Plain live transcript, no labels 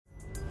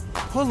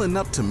Pulling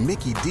up to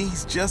Mickey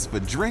D's just for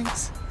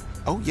drinks?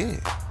 Oh yeah,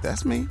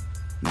 that's me.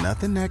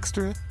 Nothing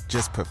extra,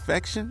 just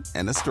perfection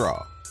and a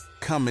straw.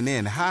 Coming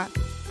in hot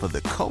for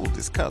the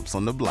coldest cups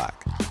on the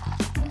block.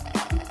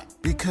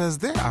 Because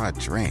there are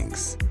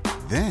drinks.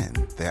 Then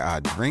there are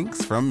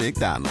drinks from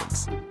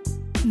McDonald's.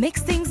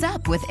 Mix things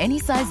up with any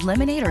size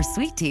lemonade or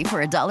sweet tea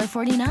for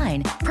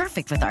 $1.49.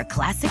 Perfect with our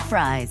classic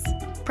fries.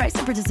 Price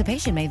and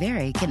participation may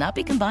vary. Cannot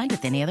be combined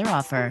with any other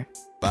offer.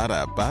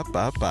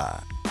 Ba-da-ba-ba-ba.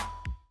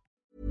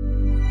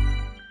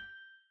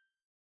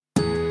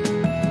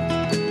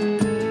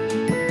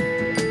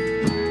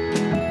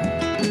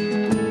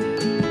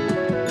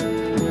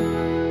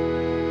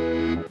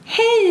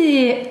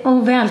 Hej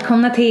och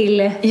välkomna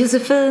till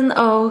Josefin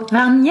och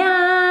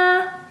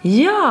Vanja.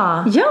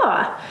 Ja.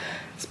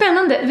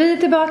 Spännande, vi är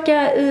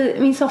tillbaka i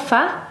min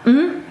soffa.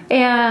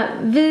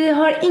 Vi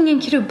har ingen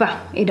krubba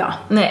idag.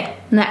 Nej.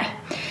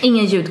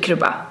 Ingen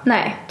ljudkrubba.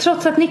 Nej,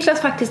 trots att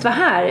Niklas faktiskt var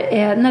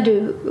här när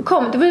du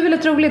kom. Det var ju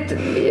väldigt roligt.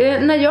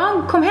 När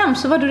jag kom hem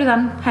så var du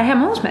redan här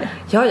hemma hos mig.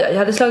 Ja, jag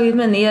hade slagit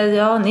mig ner.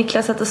 Jag och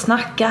Niklas satt och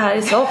snackade här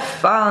i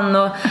soffan.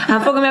 Och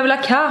han frågade om jag ville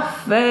ha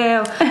kaffe.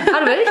 Och, det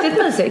var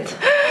riktigt mysigt.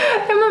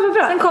 Ja, men vad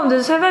bra. Sen kom du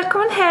och sa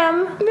välkommen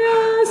hem.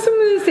 Ja, så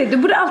mysigt. Du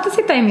borde alltid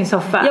sitta i min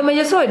soffa. Ja, men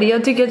jag sa ju det.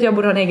 Jag tycker att jag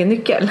borde ha en egen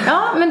nyckel.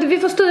 Ja, men vi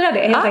får styra det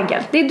helt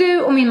enkelt. Det är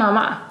du och min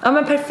mamma. Ja,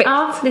 men perfekt.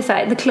 Ja, det är så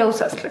här, the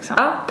closest liksom.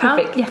 Ja,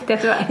 perfekt. Ja,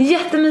 jättebra.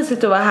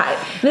 Jättemysigt att vara här.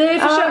 Vi har ju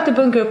försökt att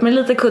bunkra upp med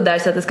lite kuddar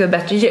så att det ska bli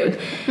bättre ljud.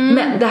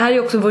 Men det här är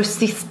också vår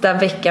sista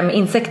vecka med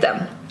insekten.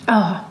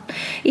 Ja,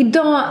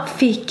 idag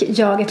fick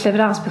jag ett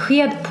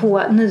leveransbesked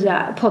på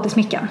nya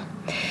poddismicken.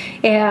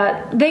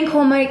 Den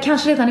kommer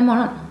kanske redan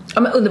imorgon.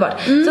 Ja, men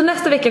underbart. Så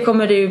nästa vecka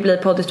kommer det ju bli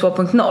Poddis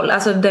 2.0.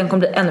 Alltså den kommer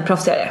bli ännu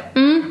proffsigare.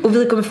 Och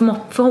vi kommer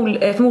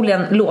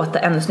förmodligen låta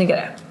ännu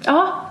snyggare.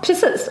 Ja,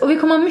 precis. Och vi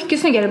kommer ha mycket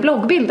snyggare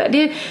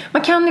bloggbilder.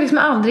 Man kan ju liksom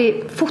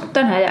aldrig fota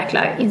den här jäkla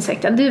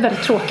insekten. Det är ju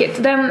väldigt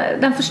tråkigt.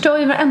 Den förstör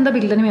ju varenda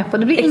bild den är med på.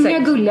 Det blir inga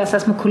gulliga så här,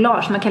 små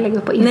collage man kan lägga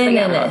upp på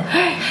Instagram.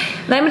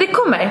 Nej, men det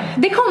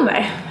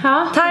kommer.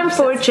 Ja, Time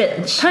for a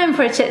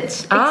change.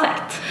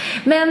 Exakt.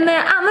 Men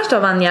annars då,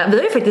 Vanja, vi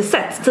har ju faktiskt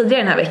sett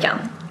tidigare den här veckan.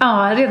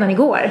 Ja, redan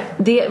igår.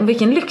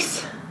 Vilken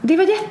lyx. Det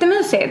var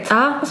jättemysigt.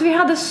 Ja. Alltså vi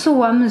hade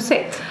så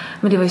mysigt.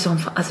 Men det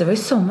var ju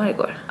sommar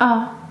igår.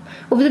 Ja.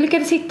 Och vi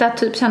lyckades hitta,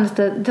 kändes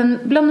det,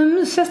 bland de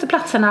mysigaste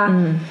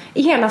platserna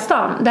i hela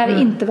stan. Där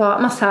det inte var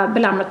massa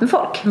belamrat med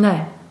folk.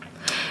 Nej.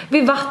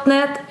 Vid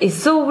vattnet, i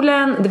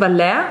solen, det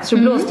var så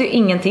det blåste ju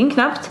ingenting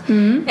knappt.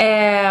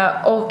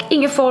 Och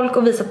ingen folk,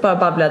 och vi satt bara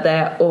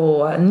babblade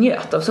och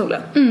njöt av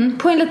solen.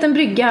 På en liten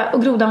brygga,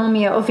 och Grodan var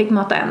med och fick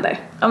mata änder.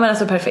 Ja, men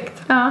alltså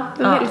perfekt. Ja,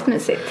 det var väldigt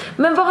mysigt.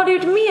 Men vad har du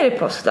gjort mer i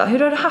påsk då? Hur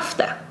har du haft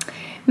det?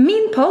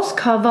 Min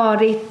påsk har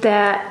varit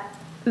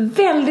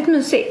väldigt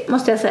mysig,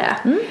 måste jag säga.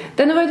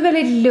 Den har varit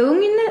väldigt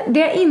lugn.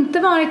 Det har inte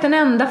varit en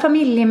enda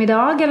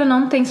familjemiddag eller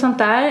någonting sånt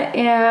där.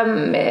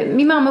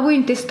 Min mamma bor ju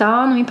inte i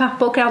stan, och min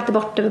pappa åker alltid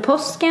bort över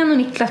påsken, och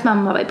Niklas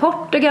mamma var i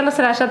Portugal och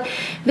sådär. Så att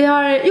vi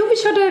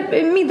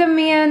körde middag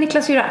med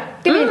Niklas syra.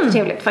 Det var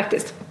jättetrevligt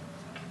faktiskt.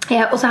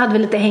 Och så hade vi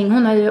lite häng.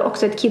 Hon har ju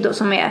också ett kiddo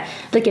som är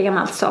lika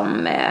gammalt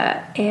som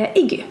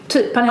Iggy,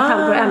 typ. Han är ett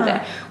halvår äldre.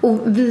 Och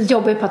vi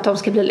jobbar ju på att de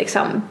ska bli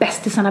liksom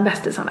bästisarna.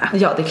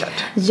 Ja, det är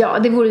klart. Ja,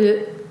 det vore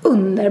ju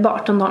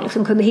underbart om de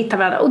liksom kunde hitta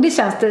varandra. Och det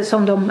känns det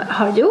som de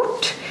har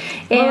gjort.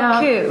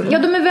 Kul. Ja,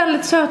 de är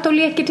väldigt söta och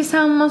leker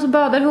tillsammans och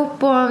badar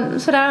ihop och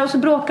sådär. Och så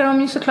bråkar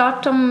de ju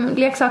såklart om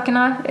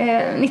leksakerna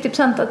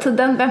 90% av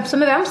tiden, vem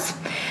som är vems.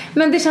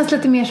 Men det känns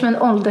lite mer som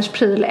en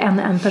ålderspryl än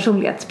en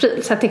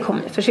personlighetspryl. Så att det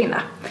kommer att försvinna.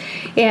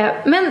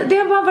 Men det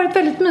har bara varit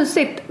väldigt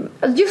mysigt.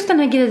 Just den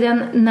här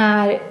grejen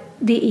när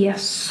det är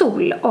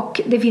sol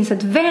och det finns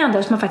ett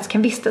väder som man faktiskt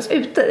kan vistas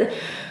ute i.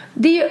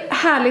 Det är ju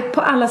härligt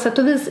på alla sätt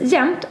och vis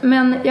jämt.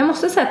 Men jag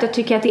måste säga att jag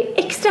tycker att det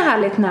är extra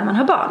härligt när man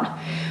har barn.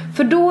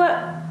 För då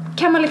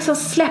kan man liksom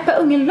släppa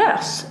ungen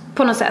lös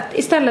på något sätt.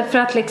 Istället för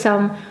att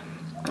liksom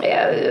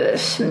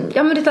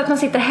men det är att man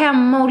sitter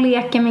hemma och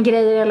leker med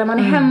grejer. Eller man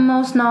är hemma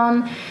hos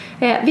någon.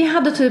 Vi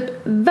hade typ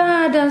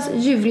världens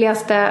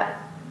ljuvligaste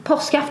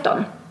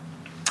påskafton.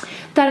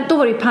 Då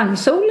var det ju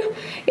pangsol.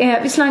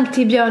 Vi slank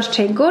till Björns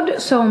trädgård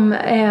som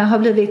har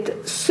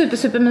blivit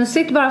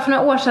supermysigt. Bara för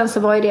några år sedan så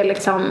var ju det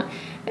liksom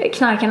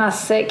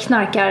knarkarnas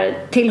knarkar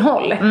till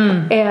håll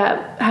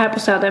här på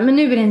Söder. Men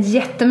nu är det en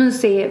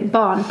jättemysig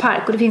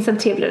barnpark och det finns en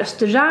trevlig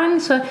restaurang.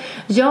 Så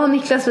jag och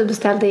Niklas, vi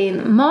beställde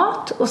in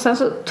mat och sen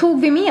så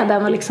tog vi med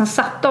den och liksom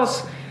satte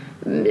oss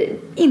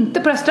inte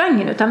på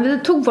restaurangen, utan vi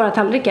tog våra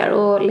tallrikar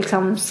och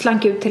liksom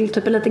slank ut till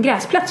typ en liten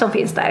gräsplätt som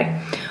finns där.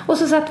 Och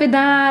så satt vi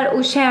där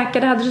och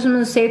käkade, hade det så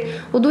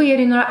mysigt. Och då är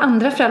det några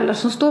andra föräldrar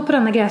som står på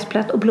denna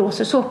gräsplätt och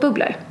blåser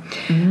såpbubblor.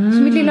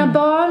 Så mitt lilla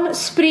barn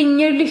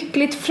springer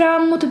lyckligt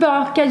fram och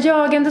tillbaka,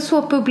 jagande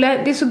såpbubblor.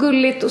 Det är så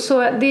gulligt och så,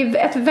 det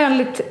är ett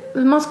väldigt,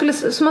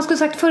 som man skulle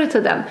sagt förr i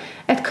tiden,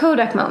 ett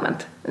Kodak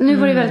moment. Nu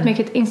var det väldigt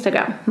mycket ett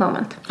Instagram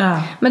moment.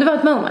 Men det var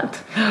ett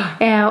moment.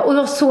 Och det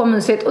var så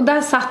mysigt. Och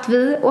där satt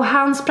vi och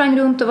han sprang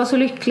runt och var så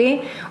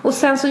lycklig. Och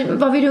sen så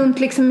var vi runt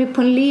liksom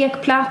på en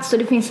lekplats och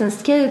det finns en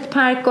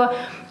skatepark och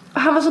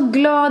Han var så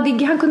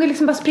gladig, han kunde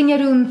liksom bara springa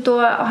runt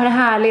och ha det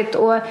härligt,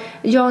 och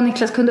jag och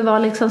Niklas kunde vara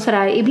liksom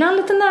sådär, ibland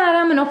lite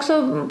nära men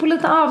också på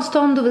lite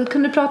avstånd, och vi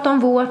kunde prata om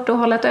vårt och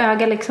hålla ett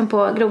öga liksom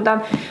på grodan.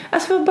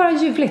 Alltså det var bara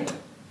ljuvligt.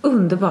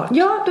 Underbart.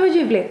 Ja, det var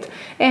ljuvligt.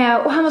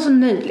 Och han var så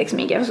nöjd liksom,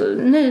 Igge. Han var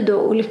så nöjd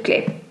och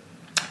lycklig.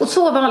 Och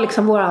så var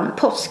liksom våran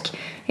påsk.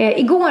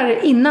 Igår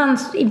innan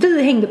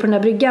vi hängde på den här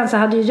bryggan så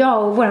hade ju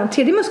jag och våran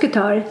tredje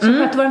musketör som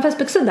skötte våran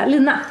festbuxsida,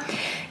 Lina.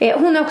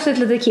 Hon är också ett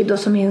litet kid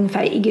som är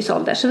ungefär i Iggys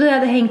ålder. Så vi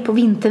hade hängt på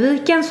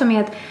Vinterviken, som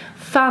är ett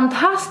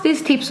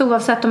fantastiskt tips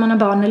oavsett om man har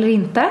barn eller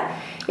inte.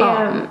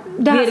 Ja,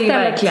 det är det ju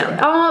verkligen.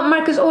 Ja,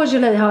 Marcus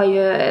Aujalay har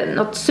ju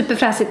något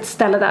superfräsigt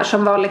ställe där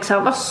som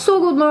var så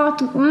god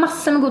mat,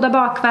 massor med goda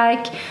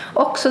bakverk.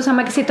 Också så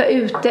man kan sitta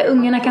ute,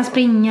 ungarna kan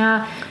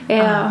springa.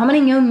 Har man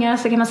inga ungar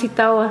så kan man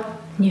sitta och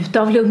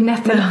njuta av lugnet.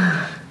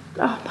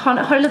 Ha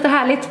det lite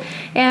härligt.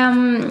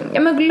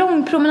 Men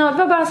lång promenad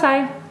var bara så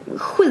här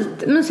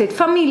skitmysigt.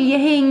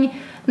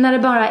 Familjehäng när det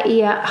bara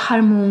är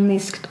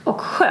harmoniskt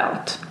och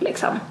skönt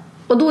liksom.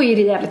 Och då är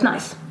det jävligt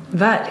nice.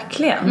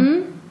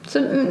 Verkligen. Så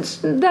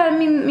där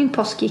min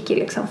påsk gick i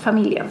liksom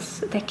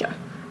familjens tecken.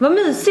 Vad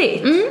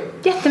mysigt.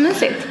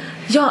 Jättemysigt.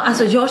 Ja,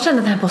 alltså jag kände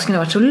att den här påsken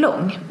har varit så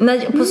lång.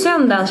 På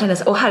söndagen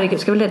kändes herregud,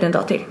 ska vi leda en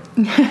dag till?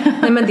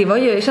 Nej, men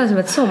det kändes som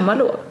ett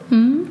sommarlov.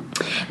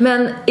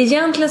 Men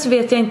egentligen så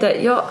vet jag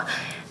inte,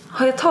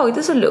 har jag tagit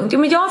det så lugnt? Jo,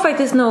 men jag har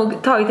faktiskt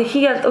nog tagit det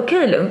helt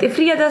okej lugnt. I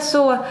fredags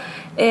så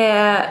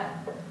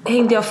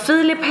hängde jag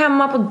Filip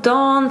hemma på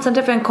dagen. Sen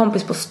träffade jag en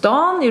kompis på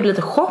stan, gjorde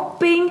lite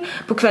shopping.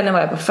 På kvällen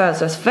var jag på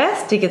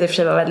födelsedagsfest, vilket i och för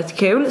sig var väldigt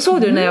kul.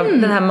 Såg du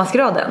den här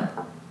maskeraden?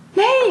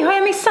 Nej, har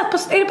jag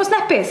missat? Är det på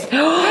Snappis?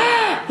 Ja,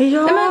 nej,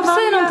 men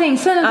säg någonting.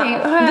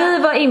 Ja, vi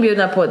var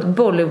inbjudna på en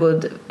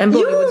Bollywoodfest.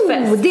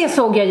 Jo, det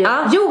såg jag ju. Ja.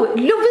 Jo,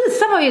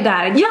 Lovisa var ju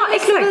där. Ja,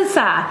 exakt.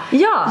 Lovisa.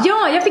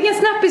 Ja, jag fick en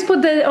Snappis på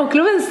dig och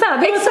Lovisa.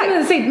 Det exakt.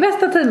 var sitt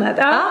bästa teamet.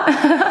 Ja.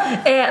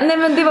 Nej,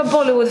 men det var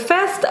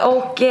Bollywoodfest.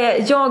 Och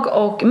jag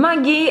och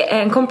Maggie,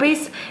 en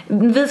kompis,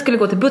 vi skulle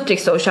gå till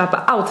Buttrick och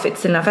köpa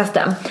outfits till den här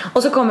festen.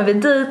 Och så kommer vi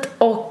dit.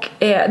 Och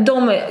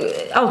de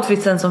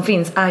outfitsen som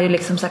finns är ju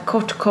liksom så här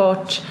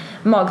kort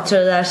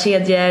magtröja,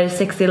 kedjor,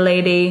 sexy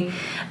lady.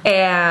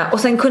 Och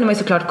sen kunde man ju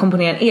såklart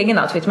komponera en egen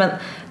outfit. Men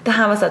det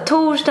här var så här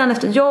torsdagen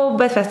efter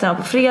jobbet, festen var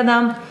på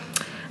fredagen.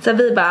 Så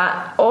vi bara,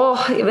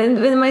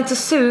 man är inte så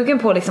sugen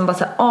på liksom bara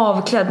så här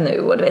avklädd nu.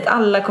 Och du vet,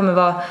 alla kommer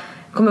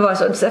vara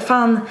så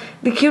fan,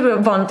 det är kul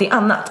att vara någonting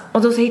annat.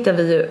 Och då så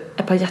hittade vi ju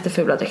ett par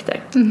jättefula dräkter.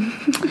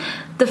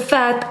 The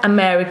Fat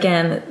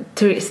American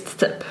Tourist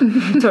typ.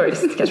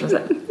 Tourist kanske man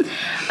säger.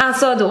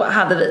 Alltså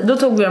då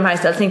tog vi de här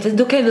istället.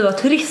 Då kan ju vi vara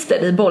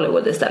turister i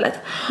Bollywood istället.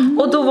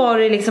 Och då var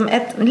det liksom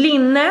ett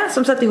linne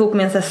som satt ihop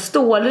med en så här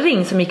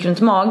stålring som gick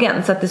runt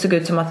magen, så att det såg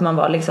ut som att man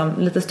var liksom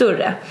lite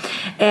större.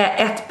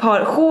 Ett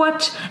par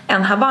shorts,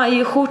 en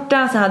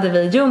Hawaii-skjorta, så hade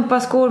vi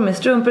jumpaskor med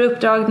strumpor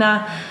uppdragna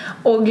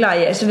och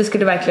glajjor, så vi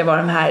skulle verkligen vara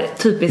de här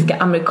typiska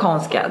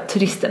amerikanska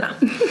turisterna.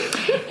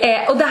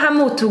 Och det här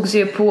mottogs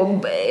ju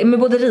med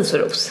både ris och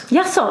ros.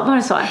 Jaså, var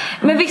det så?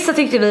 Men vissa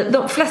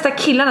de flesta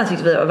killarna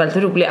tyckte vi var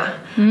väldigt roliga.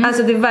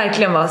 Alltså det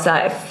verkligen var så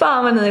här,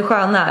 fan vad ni är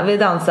sköna, vi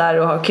dansar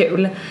och har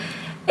kul.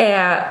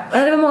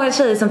 Det var många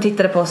tjejer som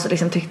tittade på oss och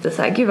liksom tyckte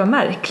så här, gud vad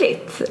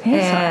märkligt.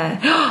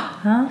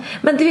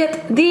 Men du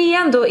vet, det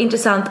är ändå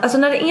intressant. Alltså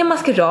när det är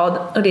maskerad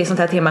och det är sånt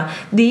här tema,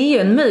 det är ju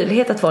en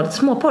möjlighet att vara lite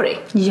småporrig.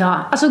 Ja,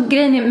 alltså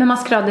grejen med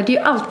maskerader, det är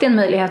ju alltid en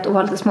möjlighet att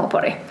vara lite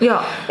småporrig. Ja.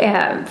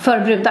 För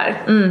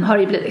brudar har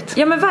det ju blivit.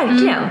 Ja, men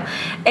verkligen.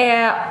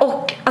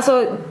 Och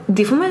alltså,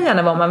 det får man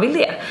gärna vara om man vill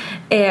det.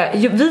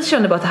 Vi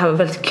kände bara att det här var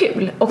väldigt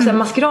kul. Och sen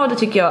maskerader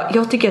tycker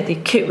jag tycker att det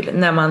är kul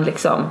när man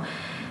liksom,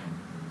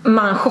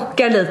 man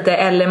chockar lite,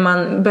 eller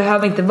man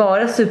behöver inte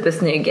vara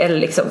supersnygg eller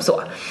liksom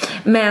så.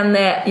 Men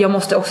jag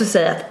måste också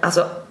säga att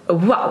alltså,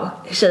 wow,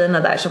 tjejerna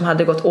där som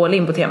hade gått all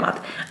in på temat.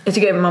 Jag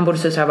tycker man borde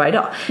se ut så här varje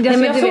dag. Ja,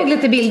 jag såg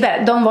lite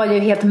bilder, de var ju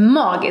helt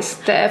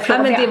magiskt flottiga. Ja,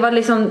 men det var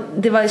liksom,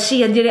 det var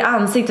kedjor i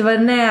ansiktet, det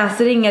var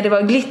näsringar, det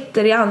var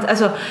glitter i ansiktet.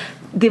 Alltså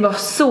det var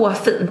så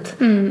fint.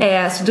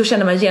 Så då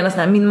kände man genast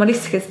den här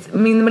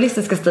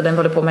minimalistiska stilen vi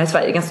håller på med i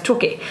Sverige, ganska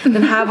tråkig.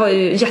 Den här var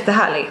ju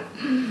jättehärlig.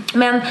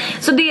 Men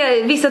så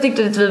vissa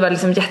tyckte att vi var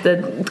liksom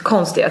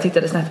jättekonstiga,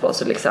 tittade snett på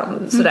oss och liksom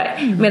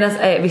sådär. Medan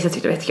vissa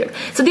tyckte det var jättekul.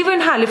 Så det var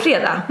en härlig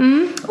fredag.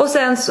 Och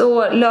sen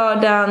så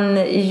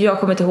lördagen, jag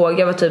kommer inte ihåg,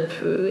 jag var typ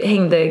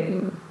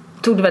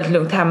tog det väldigt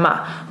lugnt hemma.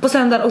 På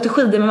söndagen åkte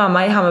skidor med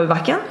mamma i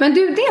Hammarbybacken. Men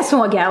du, det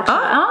såg jag också.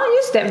 Ja,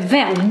 just det.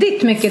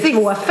 Väldigt mycket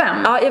 2-5.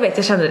 Ja, jag vet,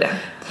 jag kände det.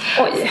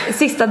 Oj.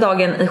 Sista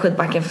dagen i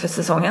skidbacken för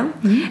säsongen.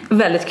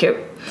 Väldigt kul.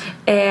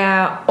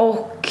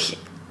 Och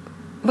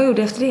vad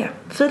gjorde jag efter det?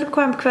 Filip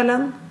kom hem på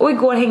kvällen. Och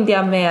igår hängde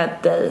jag med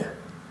dig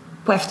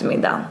på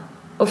eftermiddagen.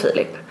 Och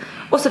Filip.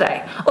 Och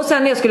sådär. Och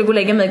sen när jag skulle gå och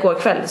lägga mig igår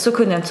kväll så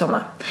kunde jag inte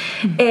somna.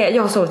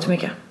 Jag har sovit för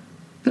mycket.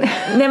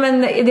 Nej,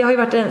 men det har ju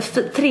varit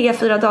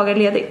 3-4 dagar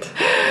ledigt.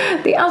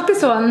 Det är alltid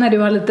så när du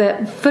har lite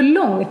för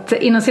långt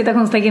inom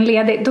citationstecken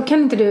ledigt. Då kan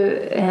inte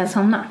du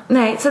somna.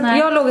 Nej, så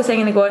jag låg i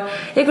sängen igår. Jag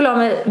gick och la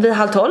mig vid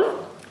 11:30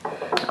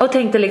 och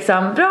tänkte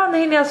liksom, bra, nu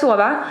hinner jag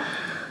sova.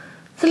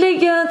 Så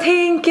ligger jag och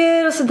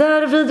tänker och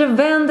sådär och vrider och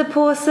vänder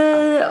på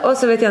sig. Och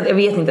så vet jag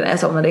inte när jag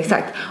somnade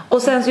exakt.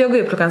 Och sen så jag går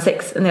upp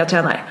 6:00 när jag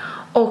tränar.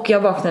 Och jag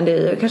vaknade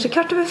i kanske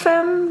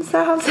 5:15, så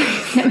här 5:30.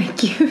 Nej men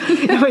gud.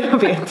 Ja,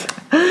 jag vet.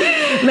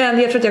 Men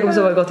jag tror att jag kommer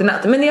sova gott i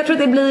natt. Men jag tror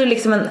att det blir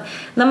liksom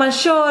när man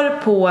kör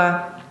på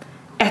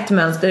ett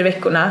mönster i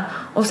veckorna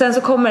och sen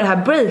så kommer det här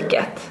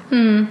breaket.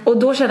 Och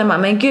då känner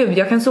man, men gud,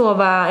 jag kan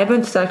sova, jag behöver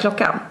inte ställa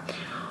klockan.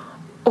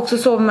 Och så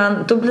sover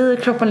man, då blir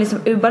kroppen liksom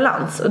ur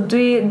balans. Och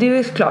det är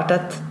ju klart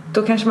att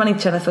då kanske man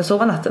inte känner för att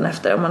sova natten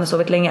efter om man har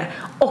sovit länge.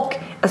 Och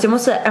alltså jag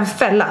måste säga, en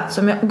fälla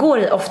som jag går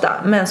i ofta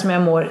men som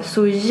jag mår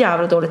så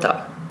jävla dåligt av.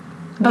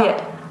 Det är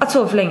att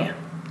sova för länge.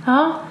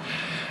 Ja.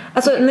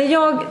 Alltså när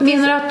jag...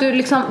 Menar du att du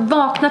liksom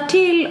vaknar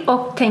till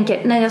och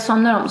tänker, när jag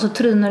somnar om så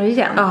trynar du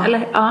igen? Ja.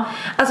 Eller? Ja.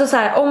 Alltså så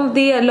här, om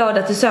det är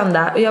lördag till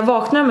söndag och jag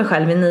vaknar mig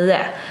själv vid 9,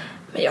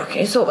 men jag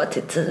kan ju sova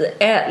till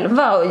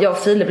 10-11 och jag och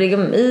Filip ligger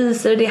och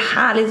myser och det är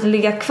härligt att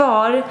ligga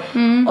kvar.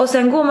 Och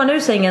sen går man ur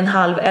sängen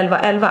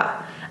 10:30-11.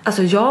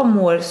 Alltså jag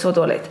mår så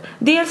dåligt.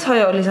 Dels har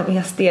jag liksom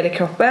en stel i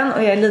kroppen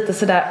och jag är lite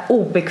sådär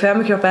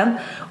obekväm i kroppen.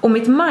 Och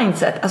mitt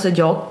mindset, alltså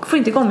jag får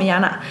inte igång min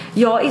hjärna.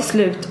 Jag är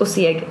slut och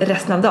seg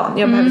resten av dagen.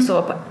 Jag behöver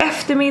sova på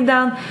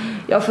eftermiddagen.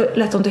 Jag får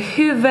lätt ont i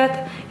huvudet.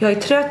 Jag är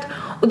trött.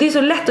 Och det är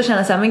så lätt att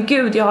känna så här, men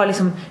gud, jag har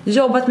liksom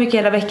jobbat mycket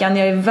hela veckan.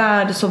 Jag är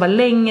värd att sova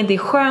länge, det är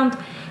skönt.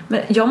 Men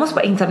jag måste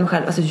bara intala mig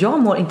själv, alltså jag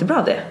mår inte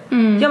bra det.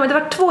 Ja, men det har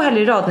varit 2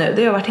 helger i rad nu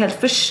där jag har varit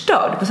helt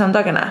förstörd på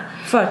söndagarna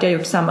för att jag har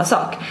gjort samma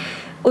sak.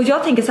 Och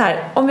jag tänker så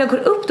här, om jag går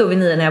upp då vid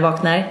 9 när jag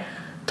vaknar,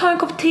 ta en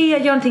kopp te,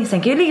 gör någonting,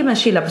 sen kan jag ligga med en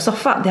chilla på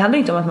soffan. Det handlar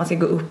inte om att man ska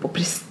gå upp och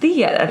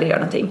prestera eller göra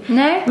någonting.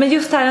 Nej. Men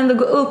just här ändå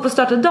gå upp och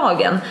starta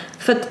dagen.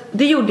 För att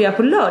det gjorde jag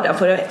på lördag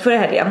förra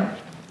helgen.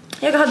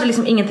 Jag hade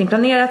liksom ingenting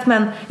planerat,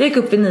 men jag gick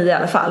upp vid 9 i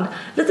alla fall.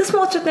 Lite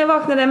småtrött när jag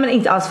vaknade, men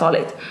inte alls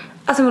farligt.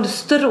 Alltså jag mådde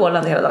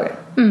strålande hela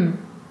dagen.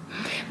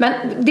 Men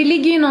det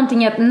ligger ju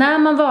någonting i att när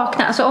man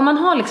vaknar, alltså om man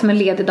har liksom en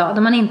ledig dag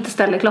där man inte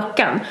ställer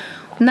klockan,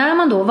 när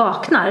man då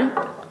vaknar,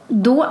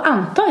 då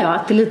antar jag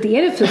att det lite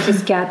är det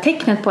fysiska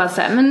tecknet på att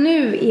säga, men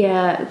nu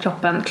är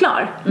kroppen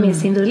klar med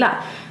sin vila.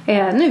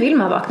 Nu vill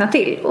man vakna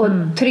till. Och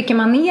trycker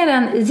man ner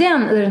den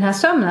igen i den här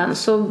sömnen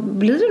så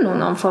blir det nog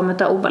någon form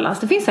av obalans.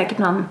 Det finns säkert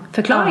någon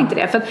förklaring till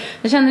det. För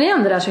jag känner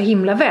igen det där så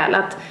himla väl,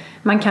 att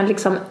man kan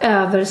liksom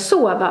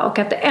översova och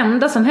att det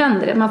enda som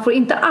händer är att man får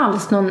inte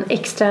alls någon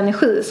extra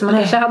energi som man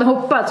kanske hade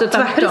hoppats,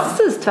 utan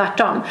precis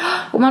tvärtom.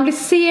 Och man blir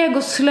seg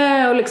och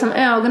slö och liksom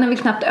ögonen vill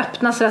knappt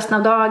öppnas resten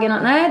av dagen. Och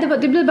nej,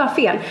 det blir bara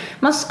fel.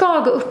 Man ska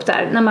gå upp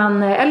där när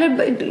man,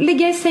 eller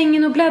ligga i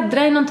sängen och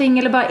bläddra i någonting,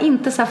 eller bara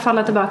inte så här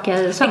falla tillbaka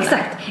i sömnen.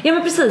 Exakt, ja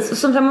men precis. Och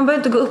som man behöver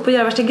inte gå upp och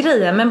göra värsta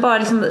grejer, men bara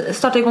liksom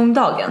starta igång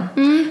dagen.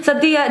 Så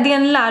att det är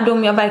en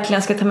lärdom jag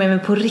verkligen ska ta med mig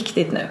på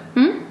riktigt nu.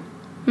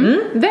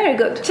 Very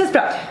good. Känns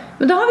bra.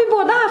 Men då har vi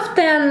båda haft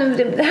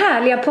en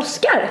härliga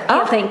påskar,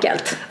 helt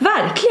enkelt.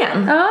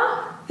 Verkligen. Ja.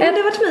 Det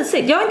har varit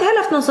mysigt. Jag har inte heller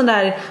haft någon sån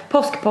där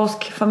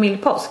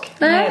familjepåsk.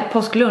 Nej.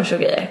 Påsklunch och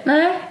grejer.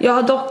 Nej. Jag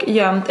har dock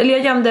jag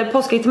gömde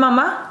påskägg till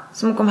mamma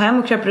som kom hem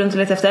och kröp runt och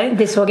lite efter.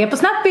 Det såg jag på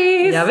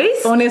Snappis. Ja,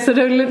 visst. Hon är så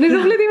rolig. Det är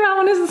roligt, din mamma,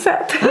 hon är så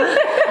söt.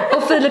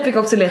 Och Filip fick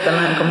också leta när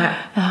han kom hem.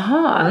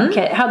 Jaha,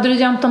 okej. Hade du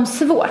gömt dem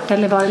svårt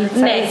eller var det lite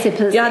så här easy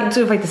peasy? Jag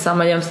tog faktiskt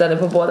samma gömställe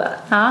på båda.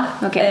 Ja,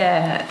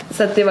 okej.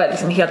 Så att det var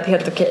liksom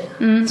helt okej.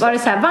 Var det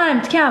så här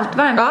varmt, kallt?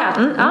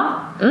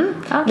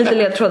 Ja, lite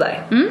ledtrådar.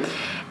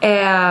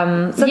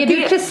 Så ger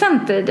du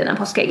presenter i dina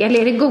påskägg eller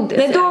är det godis?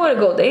 Nej, då var det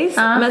godis.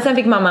 Men sen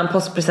fick mamma en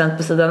påskpresent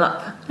på sidan upp.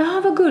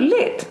 Ja, vad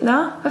gulligt.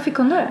 Ja. Vad fick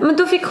hon då? Men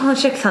då fick hon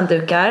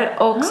kökshanddukar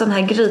och sån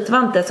här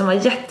grytvante som var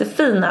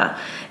jättefina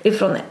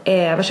ifrån,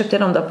 vad köpte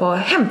jag dem då? På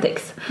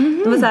Hemtex.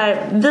 Det var så här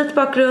vit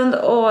bakgrund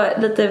och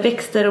lite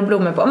växter och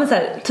blommor på. Men så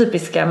här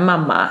typiska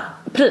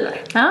mamma-prylar.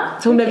 Ja.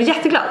 Så hon blev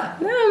jätteglad.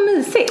 Ja,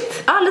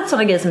 mysigt. Ja, lite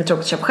såna grejer som är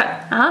tråkigt att köpa själv.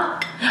 Ja,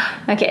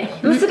 okej.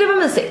 Men så det var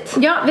mysigt.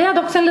 Ja, vi hade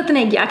också en liten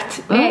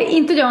äggjakt.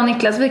 Inte jag och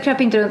Niklas, vi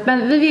kröp inte runt.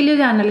 Men vi ville ju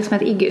gärna liksom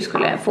att Iggy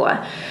skulle få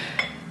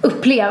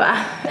uppleva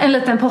en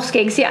liten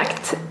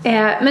påskäggsjakt.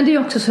 Men det är ju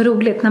också så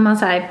roligt när man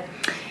så här,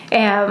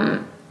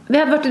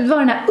 det var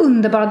den här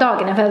underbara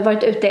dagen när vi hade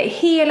varit ute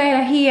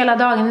hela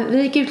dagen.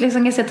 Vi gick ut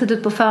liksom ganska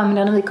tidigt på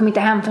förmiddagen och vi kom inte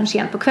hem förrän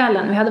sent på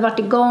kvällen. Vi hade varit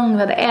igång, vi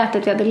hade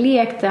ätit, vi hade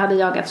lekt, vi hade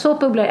jagat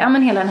såpbubblor, ja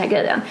men hela den här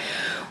grejen.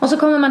 Och så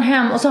kommer man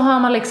hem och så har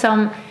man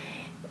liksom,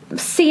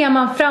 ser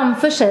man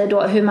framför sig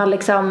då hur man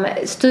liksom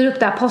styr upp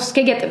det här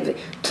påskägget.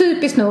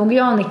 Typiskt nog,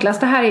 jag och Niklas,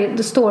 det här är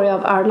the story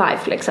of our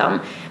life liksom.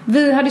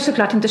 Vi hade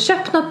såklart inte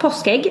köpt något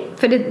påskägg,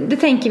 för det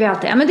tänker vi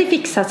alltid, ja, men det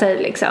fixar sig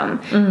liksom.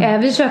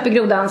 Vi köper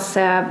Grodans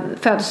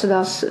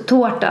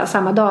födelsedagstårta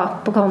samma dag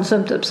på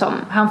Konsum typ, som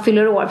han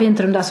fyller år. Vi är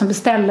inte de där som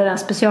beställer en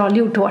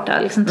specialgjord tårta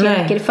liksom 3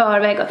 veckor i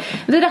förväg.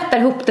 Vi rättar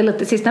ihop det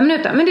lite sista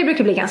minuten, men det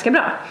brukar bli ganska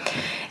bra.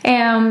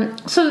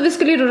 Så vi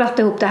skulle ju då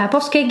rätta ihop det här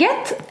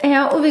påskägget,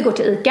 och vi går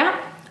till ICA.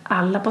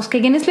 Alla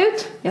påskäggen är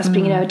slut. Jag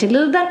springer över till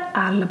Lidl.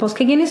 Alla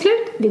påskäggen är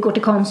slut. Vi går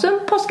till Konsum.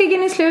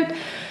 Påskäggen är slut.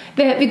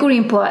 Vi går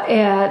in på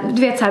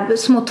du vet så här,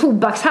 små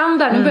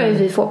tobakshandlar. Nu börjar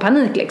vi få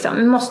panik liksom.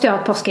 Vi måste ha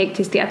ett påskägg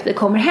tills det att vi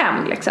kommer hem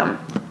liksom.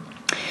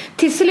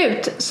 till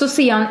slut så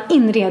ser jag en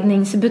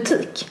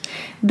inredningsbutik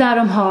där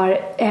de har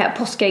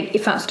påskägg i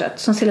fönstret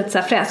som ser lite så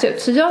här fräs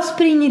ut. Så jag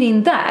springer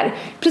in där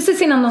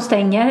precis innan de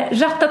stänger,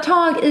 rattar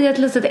tag i ett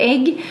litet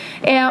ägg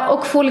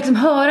och får liksom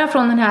höra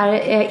från den här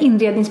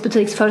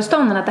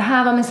inredningsbutiksföreståndaren att det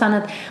här var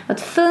minsann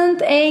ett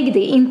fint ägg, det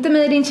är inte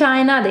made in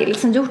China, det är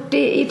liksom gjort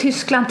i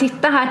Tyskland,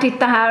 titta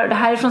här och det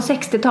här är från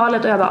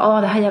 60-talet. Och jag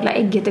bara, det här jävla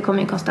ägget, det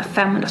kommer ju kosta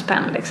 500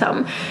 spänn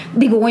liksom.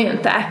 Det går ju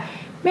inte.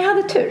 Men jag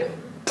hade tur.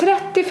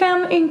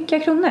 35 ynka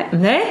kronor.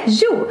 Nej.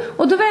 Jo,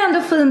 och då var det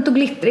ändå fint och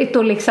glittrigt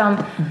och liksom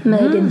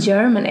made in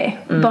Germany.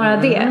 Bara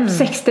det,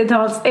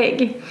 60-tals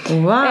ägg.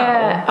 Wow.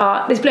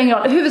 Ja, det spelar ingen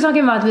roll.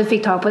 Huvudsaken var att vi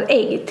fick tag på ett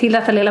ägg till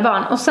detta lilla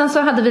barn. Och sen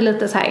så hade vi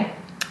lite så här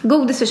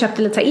godis, vi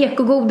köpte lite så här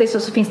ekogodis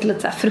och så finns det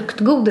lite så här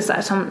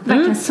fruktgodisar som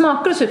verkligen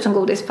smakar och ser ut som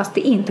godis fast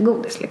det är inte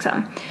godis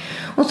liksom.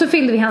 Och så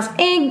fyllde vi hans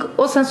ägg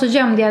och sen så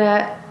gömde jag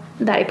det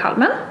där i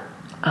palmen.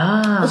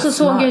 Och så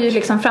såg jag ju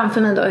liksom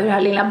framför mig då hur det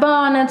här lilla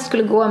barnet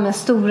skulle gå med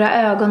stora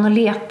ögon och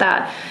leta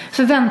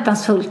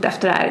förväntansfullt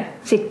efter det här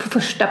sitt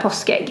första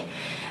påskägg.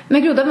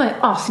 Men Grodan var ju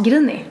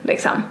asgrinig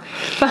liksom.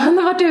 För han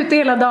har varit ute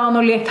hela dagen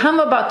och lekt. Han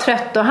var bara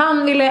trött och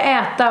han ville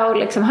äta och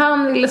liksom,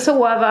 han ville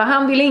sova.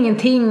 Han ville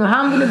ingenting och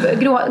han ville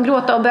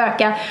gråta och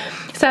böka.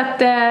 Så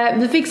att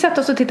vi fick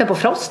sätta oss och titta på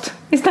Frost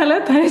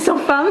istället här i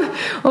soffan.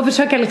 Och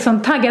försöka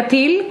liksom tagga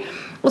till.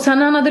 Och sen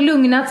när han hade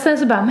lugnat sig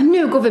så bara, men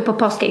nu går vi på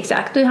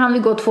påskäggsjakt. Då hann vi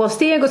gå 2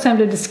 steg och sen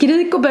blev det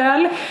skrik och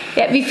böl.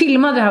 Vi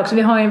filmade det här också,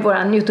 vi har ju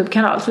våran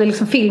YouTube-kanal. Så vi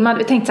liksom filmade,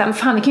 vi tänkte så här,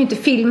 fan vi kan ju inte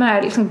filma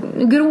här. Liksom,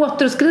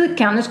 gråter och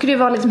skriker han, nu skulle det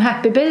vara liksom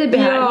happy baby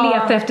här.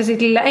 Letar efter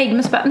sitt lilla ägg.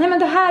 Men så bara, nej men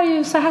det här är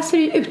ju, så här ser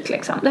det ju ut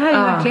liksom. Det här är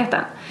ju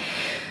verkligheten.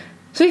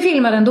 Så vi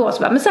filmade ändå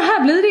så bara, men så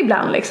här blir det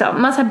ibland liksom.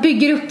 Man så här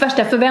bygger upp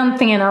värsta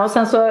förväntningarna och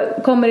sen så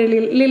kommer det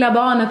lilla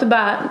barnet och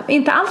bara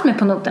inte alls med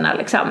på noterna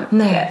liksom.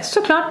 Nej.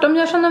 Såklart, de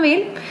gör som de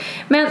vill.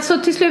 Men så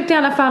till slut i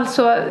alla fall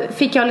så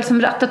fick jag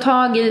liksom ratta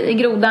tag i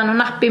Grodan och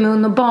napp i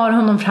mun och bar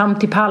honom fram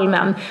till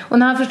palmen. Och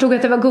när han förstod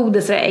att det var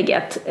godis i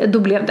ägget, då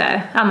blev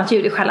det annat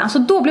ljud i skällan. Så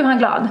då blev han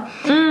glad.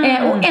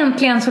 Och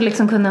äntligen så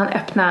liksom kunde han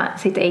öppna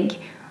sitt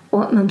ägg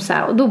och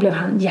mumsa, och då blev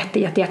han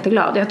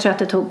jätteglad. Jag tror att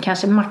det tog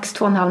kanske max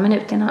 2,5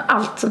 minuter innan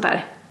allt sånt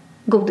där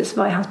godis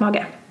var i hans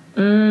mage.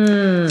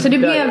 Så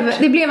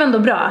det blev ändå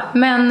bra.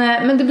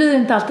 Men det blir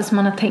inte alltid som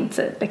man har tänkt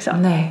sig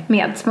liksom. Nej.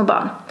 Med små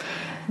barn.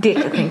 Det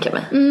kan jag tänka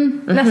mig.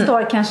 Nästa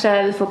år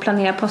kanske vi får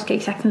planera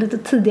påskäggsjakten lite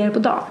tidigare på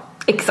dagen.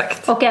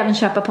 Exakt. Och även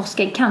köpa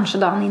påskägg kanske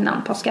dagen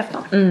innan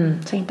påskafton.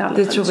 Så inte alla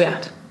det tror jag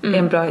är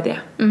en bra idé.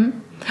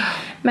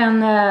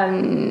 Men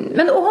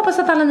och hoppas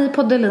att alla ni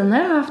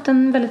poddeliner har haft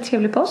en väldigt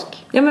trevlig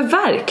påsk. Ja men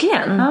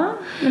verkligen. Ja,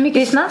 med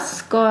mycket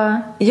snask och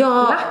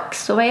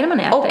lax och vad är det man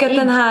äter? Och att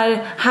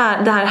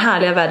det här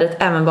härliga vädret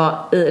även var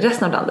i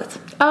resten av landet.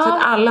 Så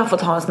att alla har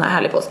fått ha en sån här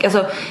härlig påsk.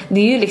 Alltså det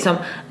är ju liksom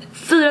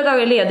 4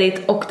 dagar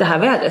ledigt och det här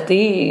vädret. Det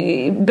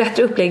är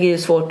bättre upplägg är ju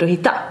svårt att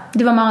hitta.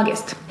 Det var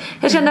magiskt.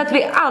 Jag kände att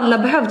vi alla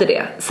behövde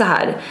det så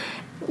här.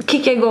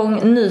 Kicka igång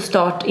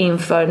nystart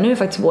inför, nu är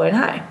faktiskt våren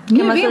här.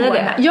 Kan man säga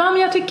det? Ja,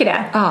 men jag tycker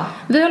det.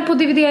 Vi höll på att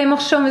dividera i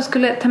morse om vi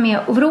skulle ta med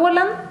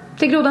overallen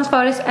till Grodans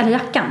föris eller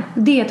jackan.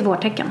 Det är ett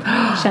vårtecken,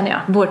 känner jag.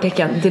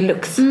 Vårtecken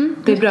deluxe.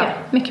 Det är bra.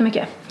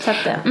 Mycket. Så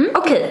att,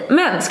 Okej,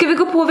 men ska vi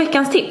gå på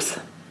veckans tips?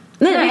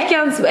 Nej.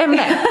 Veckans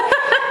ämne.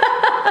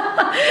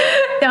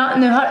 Ja,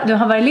 du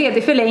har varit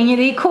ledig för länge.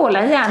 Det är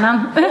cola i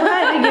hjärnan.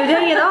 Herregud, jag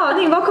har ingen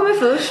aning. Vad kommer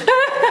först?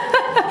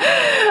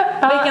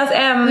 Veckans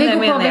ämne.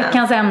 Vi går på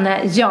veckans ämne,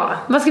 ja.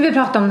 Vad ska vi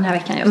prata om den här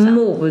veckan, Jossan?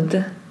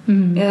 Mod.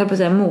 Jag höll på att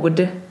säga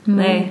mod.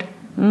 Nej,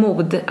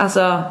 mod.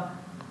 Alltså,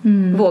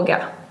 våga.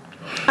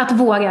 Att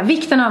våga,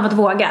 vikten av att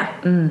våga.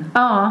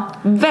 Ja.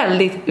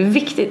 Väldigt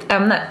viktigt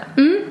ämne.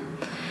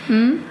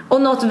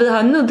 Och något vi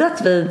har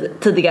nuddat vid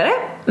tidigare.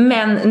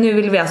 Men nu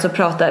vill vi alltså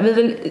vi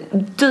vill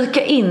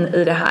dyka in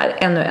i det här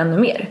ännu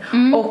mer.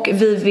 Och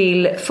vi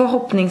vill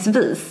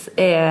förhoppningsvis,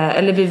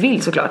 eller vi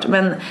vill såklart,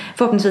 men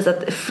förhoppningsvis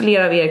att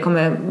flera av er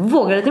kommer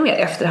våga lite mer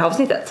efter det här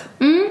avsnittet.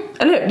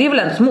 Eller hur? Det är väl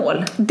ändå ett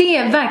mål? Det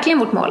är verkligen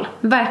vårt mål,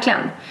 verkligen.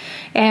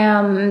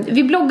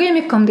 Vi bloggar ju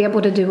mycket om det,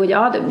 både du och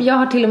jag. Jag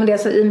har till och med det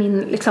så i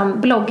min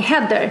liksom,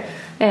 blogg-header.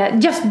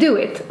 Just do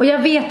it. Och jag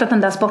vet att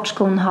den där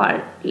sportskon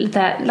har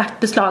lite lagt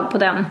beslag på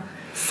den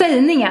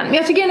sägningen. Men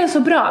jag tycker den är så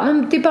bra.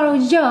 Men det är bara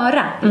att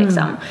göra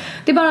liksom.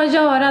 Det är bara att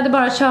göra, det är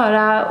bara att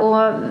köra.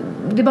 Och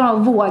det är bara att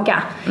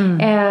våga.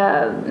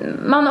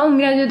 Man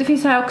ångrar ju, det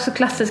finns här också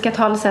klassiska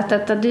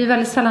talesättet att det är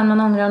väldigt sällan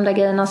man ångrar de där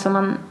grejerna som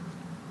man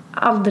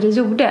aldrig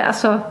gjorde.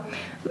 Alltså,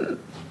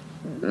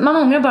 man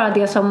ångrar bara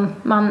det som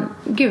man,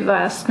 gud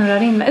vad jag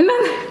snurrar in med. Men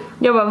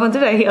jag bara, var inte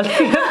det helt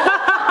fel?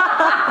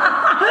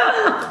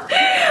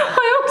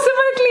 Har jag också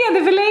varit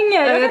ledig för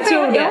länge? Jag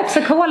tror det. Jag har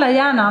också kola i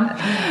hjärnan.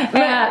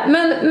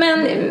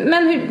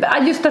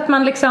 Men just att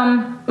man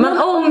liksom man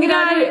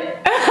ångrar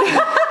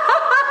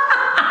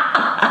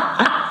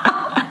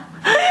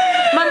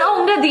man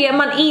ångrar det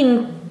man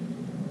inte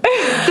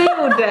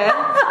gjorde.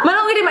 Man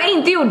ångrar det man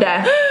inte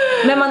gjorde.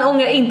 Men man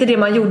ångrar inte det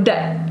man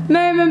gjorde.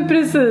 Nej men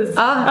precis.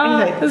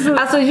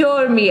 Alltså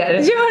gör mer.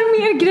 Gör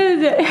mer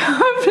grejer.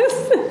 Ja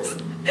precis.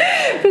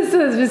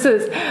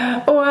 Precis.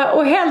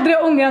 Och hellre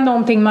ångra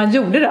någonting man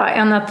gjorde då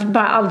än att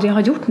bara aldrig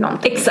ha gjort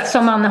någonting. Exakt.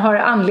 Som man har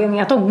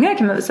anledning att ångra,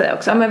 kan man väl säga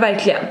också. Ja, men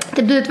verkligen.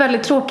 Det blir ett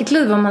väldigt tråkigt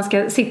liv om man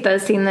ska sitta i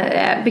sin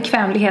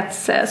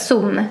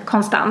bekvämlighetszon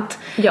konstant.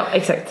 Ja,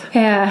 exakt.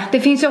 Det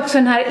finns ju också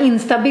den här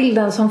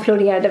Insta-bilden som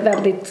florerade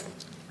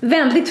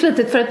väldigt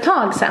flitigt för ett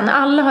tag sedan.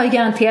 Alla har ju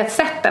garanterat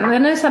sett den.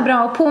 Den är så här bra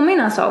att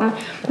påminnas om.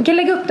 Vi kan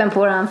lägga upp den på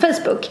vår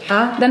Facebook.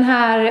 Ja. Den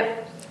här,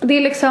 det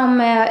är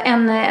liksom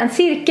en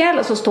cirkel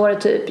och så står det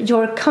typ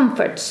your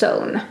comfort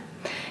zone.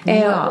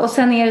 Ja. Och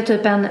sen är det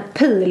typ en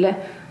pil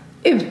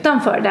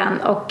utanför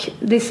den och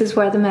this is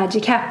where the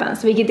magic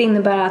happens. Vilket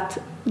innebär att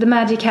the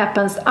magic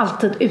happens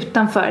alltid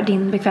utanför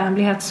din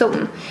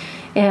bekvämlighetszon.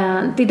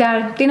 Det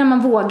är när man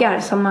vågar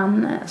som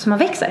man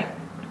växer.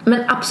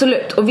 Men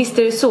absolut, och visst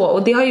är det så.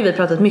 Och det har ju vi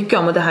pratat mycket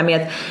om. Och det här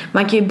med att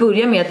man kan ju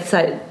börja med att så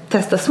här,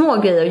 testa små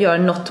grejer och göra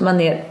något man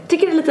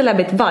tycker är lite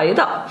läbbigt varje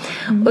dag.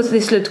 Och så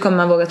till slut kommer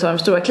man våga ta de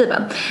stora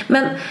kliven.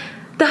 Men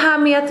det här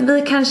med att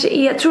vi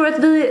kanske tror att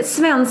vi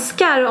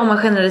svenskar, om man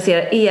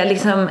generaliserar, är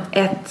liksom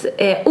ett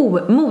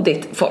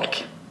omodigt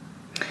folk.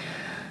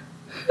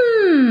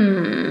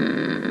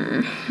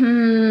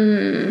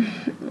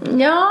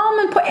 Ja,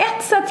 men på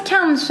ett sätt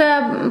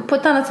kanske, på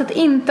ett annat sätt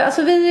inte.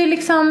 Alltså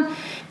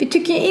vi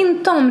tycker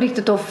inte om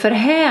riktigt att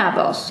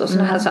förhäva oss och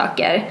såna här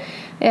saker.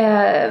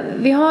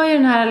 Vi har ju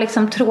den här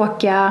liksom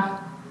tråkiga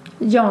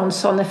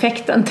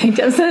Jansson-effekten,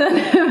 tänkte jag säga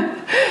nu.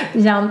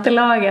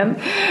 Jantelagen.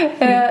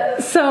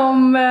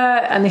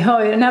 Ni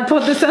hör ju den här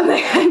podden,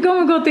 den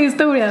kommer gå till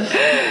historien.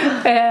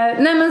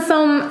 Nej, men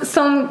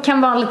som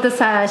kan vara lite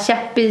så här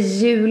käpp i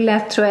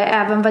hjulet, tror jag,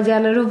 även vad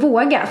gäller att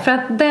våga. För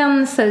att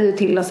den säger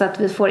till oss att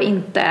vi får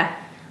inte...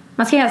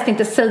 Man ska helst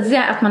inte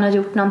säga att man har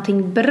gjort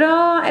någonting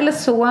bra eller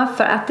så,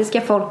 för att det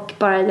ska folk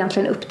bara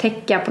egentligen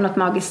upptäcka på något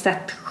magiskt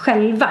sätt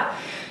själva.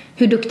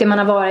 Hur duktig man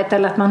har varit,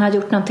 eller att man har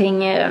gjort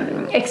någonting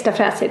extra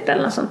fräsigt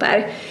eller något sånt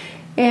där.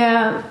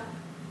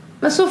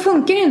 Men så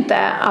funkar det inte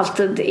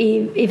alltid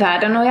i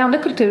världen. Och i andra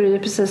kulturer är det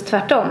precis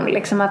tvärtom.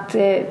 Liksom att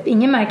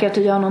ingen märker att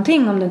du gör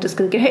någonting om du inte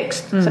skriker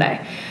högst.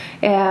 Sådär.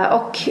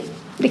 Och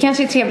det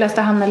kanske är trevligast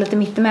att hamna lite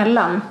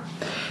mittemellan.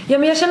 Ja,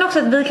 men jag känner också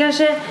att vi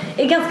kanske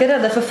är ganska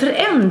rädda för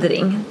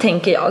förändring,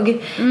 tänker jag.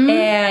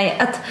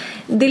 Att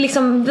det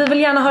liksom, vi vill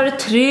gärna ha det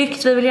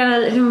tryggt, vi vill gärna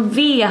liksom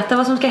veta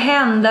vad som ska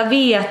hända,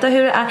 veta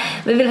hur det är.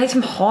 Vi vill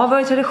liksom ha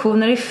våra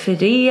traditioner i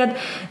fred.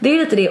 Det är ju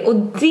lite det. Och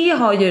det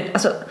har ju,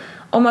 alltså,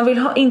 om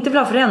man inte vill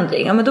ha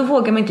förändring, ja, men då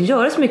vågar man inte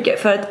göra så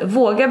mycket. För att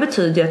våga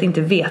betyder att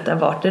inte veta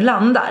vart det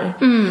landar.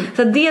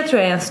 Så det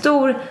tror jag är en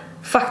stor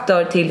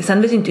faktor till.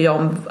 Sen vet inte jag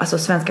om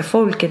svenska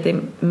folket är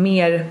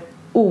mer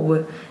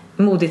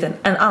modigt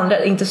än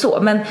andra, inte så,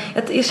 men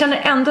jag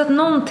känner ändå att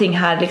någonting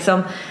här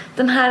liksom,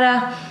 den här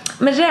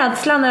med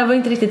rädslan över att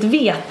inte riktigt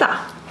veta,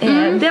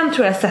 den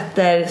tror jag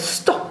sätter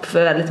stopp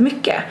för väldigt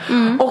mycket.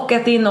 Och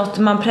att det är något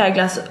man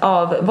präglas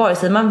av vare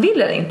sig man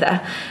vill eller inte,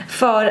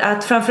 för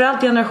att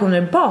framförallt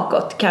generationer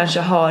bakåt kanske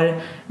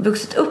har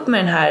vuxit upp med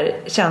den här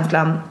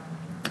känslan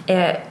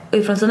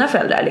från sina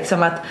föräldrar,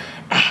 liksom att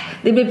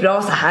det blir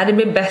bra så här, det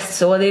blir bäst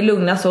så, det är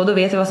lugna så, då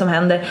vet jag vad som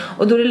händer.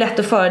 Och då är det lätt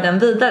att föra den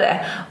vidare.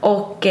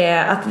 Och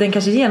att den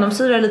kanske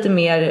genomsyrar lite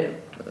mer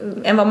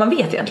än vad man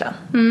vet egentligen.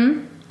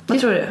 Vad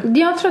tror du?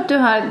 Jag tror att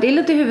det är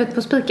lite huvudet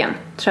på spiken,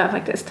 tror jag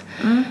faktiskt.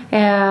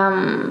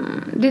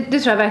 Det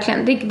tror jag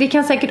verkligen. Det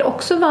kan säkert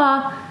också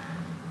vara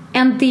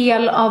en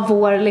del av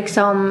vår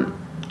liksom,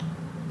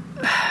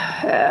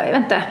 jag vet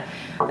inte,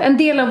 en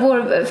del av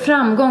vår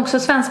framgång. Så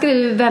svenskar är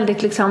ju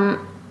väldigt liksom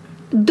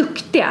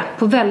duktiga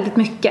på väldigt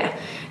mycket.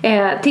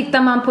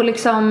 Tittar man på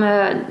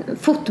liksom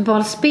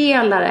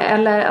fotbollsspelare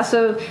eller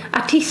alltså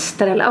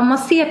artister, eller om man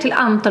ser till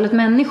antalet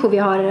människor vi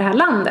har i det här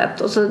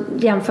landet och så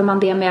jämför man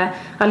det med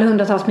alla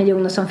hundratals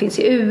miljoner som finns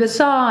i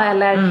USA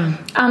eller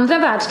andra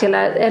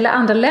världsdelar eller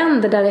andra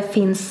länder där det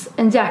finns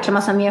en jäkla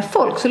massa mer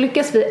folk, så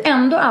lyckas vi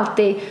ändå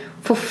alltid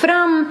få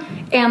fram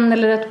en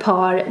eller ett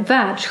par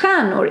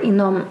världsstjärnor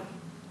inom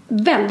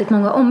väldigt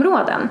många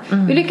områden.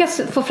 Vi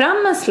lyckas få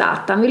fram en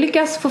Zlatan, vi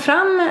lyckas få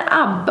fram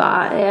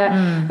ABBA,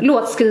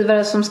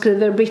 låtskrivare som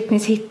skriver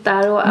Britneys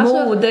hittar och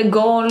mode,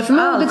 golf,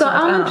 allt.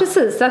 Ja, men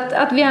precis,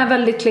 att vi är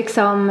väldigt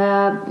liksom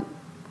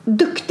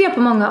duktiga på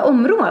många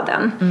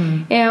områden.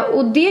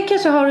 Och det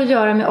kanske har att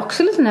göra med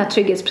också lite den här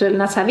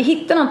trygghetsprylen, att så här, vi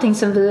hittar någonting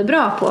som vi är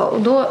bra på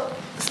och då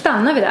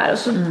stannar vi där och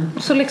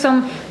så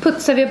liksom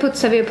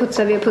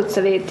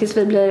putsar vi tills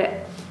vi blir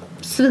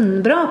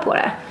svinbra på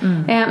det.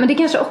 Men det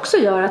kanske också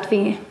gör att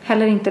vi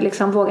heller inte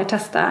liksom vågar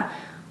testa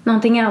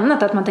någonting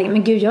annat. Att man tänker,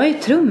 men gud, jag är ju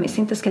trummis,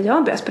 inte ska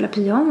jag börja spela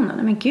piano.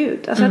 Men gud,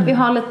 alltså att vi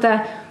har lite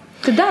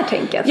det där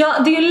tänket. Ja,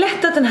 det är ju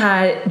lätt att den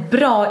här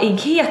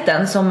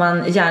braigheten som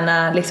man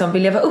gärna liksom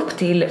vill leva upp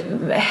till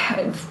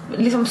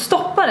liksom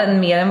stoppar den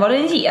mer än vad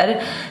den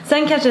ger.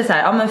 Sen kanske det är så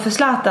här, ja men för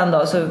Zlatan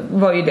då så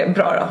var ju det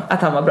bra då,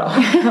 att han var bra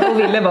och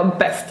ville vara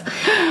bäst.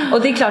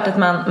 Och det är klart att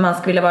man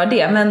skulle vilja vara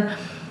det, men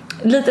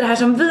lite det här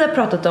som vi har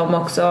pratat om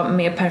också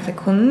med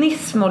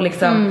perfektionism och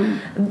liksom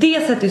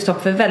det sätter ju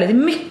stopp för väldigt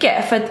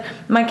mycket, för att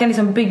man kan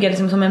liksom bygga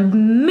liksom som en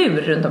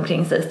mur runt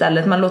omkring sig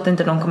istället. Man låter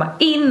inte någon komma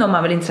in och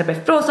man vill inte släppa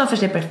ifrån sig för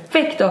det är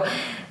perfekt, och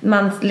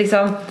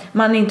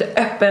man är inte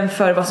öppen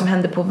för vad som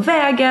händer på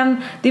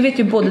vägen. Det vet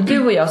ju både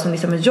du och jag som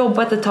liksom har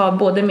jobbat ett tag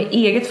både med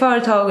eget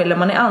företag eller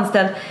man är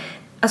anställd.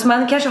 Alltså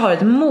man kanske har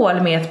ett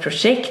mål med ett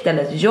projekt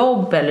eller ett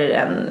jobb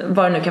eller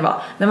vad det nu kan vara.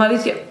 Men man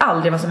vet ju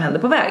aldrig vad som händer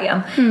på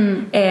vägen.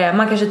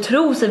 Man kanske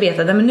tror sig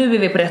veta att nu är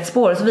vi på rätt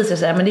spår och så visar det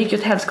sig att det gick ju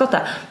ett helskotta.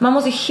 Man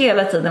måste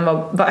hela tiden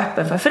vara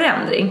öppen för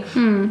förändring.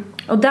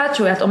 Och där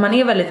tror jag att om man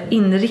är väldigt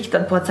inriktad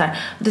på att så här,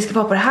 det ska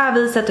vara på det här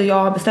viset och jag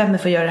har bestämt mig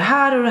för att göra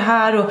det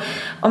här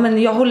och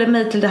men jag håller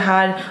mig till det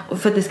här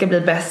för att det ska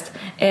bli bäst,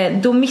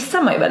 då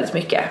missar man ju väldigt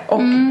mycket.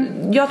 Och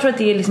jag tror att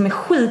det är liksom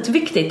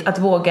skitviktigt att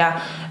våga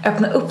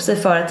öppna upp sig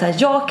för att så här,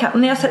 jag kan,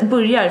 när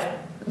jag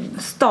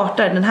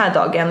startar den här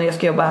dagen och jag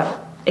ska jobba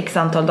x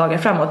antal dagar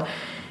framåt,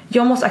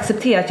 jag måste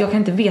acceptera att jag kan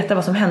inte veta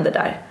vad som händer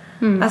där.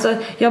 Alltså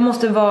jag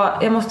måste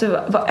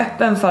vara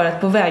öppen för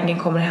att på vägen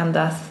kommer det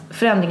hända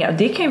förändringar.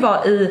 Det kan ju vara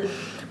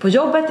på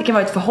jobbet, det kan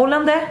vara ett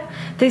förhållande.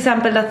 Till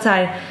exempel att så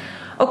här,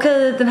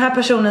 okej, den här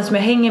personen som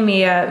jag hänger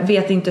med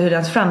vet inte hur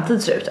dens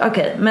framtid ser ut.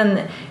 Okej, men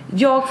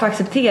jag får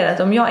acceptera att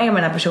om jag är med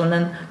den här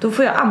personen, då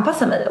får jag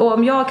anpassa mig. Och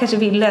om jag kanske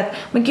ville att,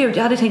 men gud,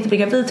 jag hade tänkt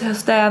bygga vid till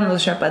hösten och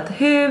köpa ett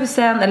hus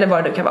sen, eller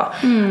vad det kan vara.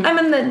 Nej,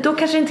 men då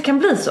kanske det inte kan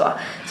bli så.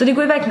 Så det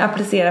går ju verkligen att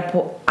applicera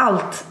på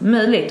allt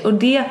möjligt. Och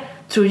det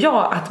tror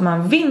jag att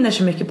man vinner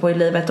så mycket på i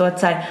livet. Och att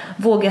så här,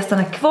 våga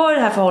stanna kvar i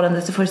det här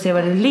förhållandet så får du se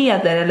vad det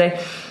leder. Eller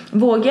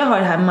våga ha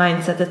det här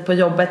mindsetet på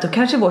jobbet och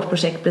kanske vårt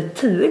projekt blir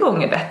 10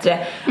 gånger bättre.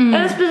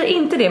 Eller så blir det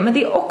inte det, men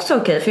det är också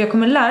okej, för jag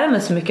kommer lära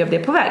mig så mycket av det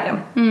på vägen.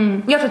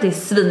 Jag tror att det är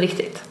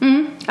svinviktigt.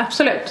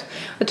 Absolut.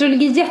 Jag tror det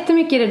ligger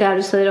jättemycket i det där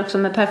du säger också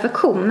med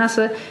perfektion.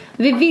 Alltså,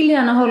 vi vill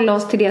gärna hålla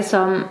oss till det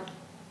som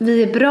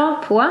vi är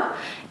bra på.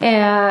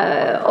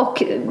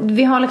 Och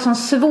vi har liksom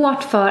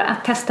svårt för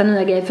att testa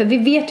nya grejer, för vi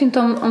vet ju inte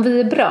om vi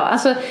är bra.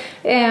 Alltså,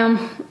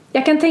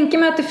 jag kan tänka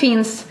mig att det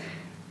finns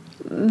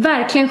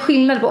verkligen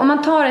skillnad på, om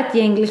man tar ett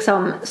gäng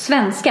liksom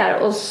svenskar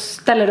och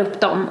ställer upp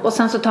dem, och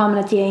sen så tar man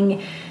ett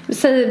gäng,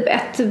 säg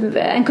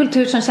en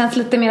kultur som känns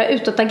lite mer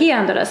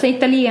utåtagerande då, säg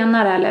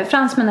italienare eller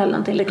fransmän eller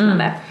någonting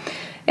liknande,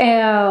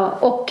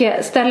 och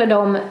ställer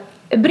dem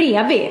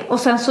bredvid, och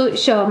sen så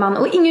kör man,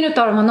 och ingen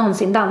utav dem har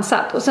någonsin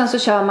dansat, och sen så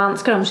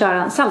ska de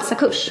köra en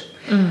salsakurs.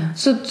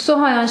 Så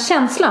har jag en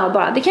känsla av,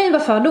 bara, det kan ju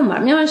vara fördomar,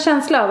 men jag har en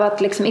känsla av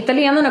att liksom,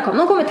 italienarna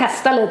kommer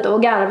testa lite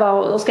och garva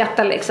och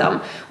skratta liksom.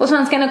 Och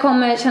svenskarna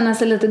kommer känna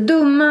sig lite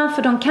dumma,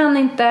 för de kan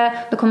inte,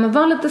 de kommer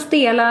vara lite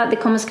stela, det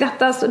kommer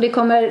skrattas och det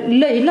kommer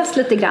löjlas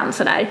lite grann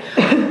sådär.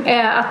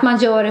 Att man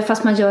gör det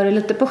fast man gör det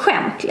lite på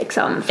skämt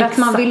liksom. För att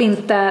man vill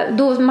inte,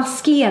 då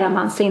maskerar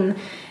man sin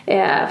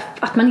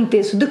att man inte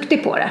är så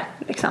duktig på det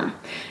liksom.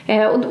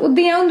 Och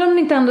det, jag undrar om det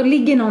inte ändå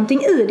ligger någonting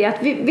i det,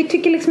 att vi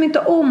tycker liksom inte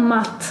om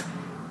att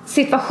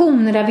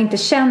situationer där vi inte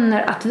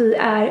känner att vi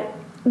är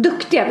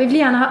duktiga. Vi vill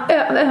gärna ha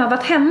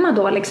övat hemma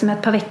då liksom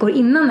ett par veckor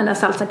innan den där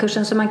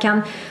salsakursen, så man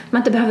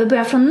inte behöver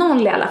börja från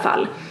noll i alla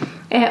fall.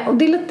 Och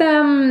det är lite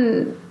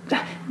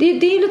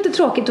det är lite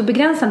tråkigt och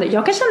begränsande.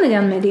 Jag kan känna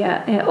igen mig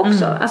det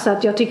också. Alltså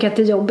att jag tycker att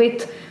det är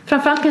jobbigt.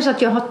 Framförallt kanske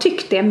att jag har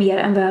tyckt det mer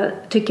än vad jag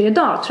tycker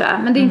idag, tror jag.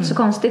 Men det är inte så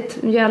konstigt.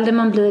 Ju äldre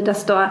man blir,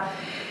 desto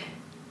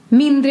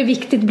mindre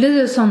viktigt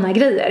blir ju sådana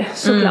grejer,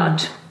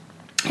 såklart.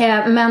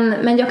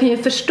 Men jag kan ju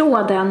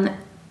förstå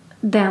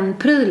den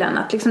prylen,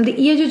 att liksom,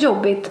 det är ju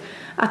jobbigt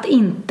att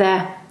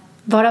inte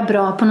vara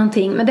bra på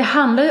någonting, men det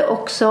handlar ju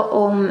också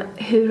om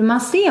hur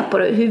man ser på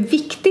det, hur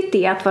viktigt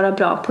det är att vara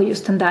bra på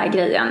just den där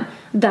grejen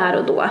där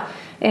och då,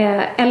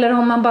 eller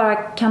om man bara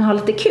kan ha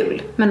lite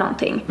kul med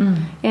någonting.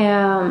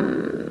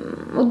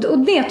 Och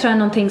det tror jag är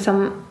någonting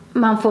som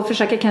man får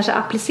försöka kanske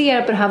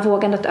applicera på det här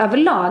vågandet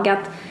överlag,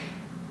 att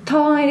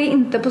ta det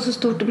inte på så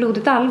stort och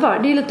blodigt allvar.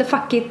 Det är lite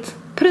fuckigt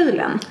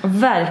prylen.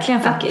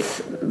 Verkligen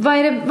fuckigt. Vad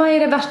är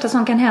det värsta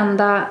som kan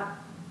hända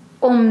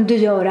om du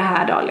gör det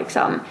här då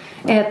liksom?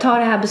 Ta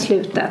det här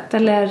beslutet,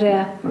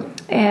 eller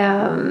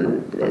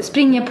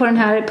springer på den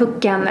här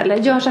pucken, eller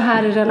gör så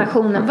här i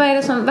relationen. Vad är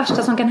det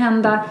värsta som kan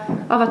hända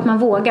av att man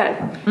vågar?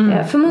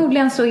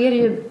 Förmodligen så är det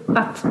ju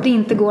att det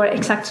inte går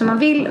exakt som man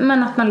vill,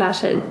 men att man lär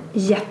sig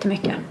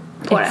jättemycket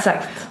på det.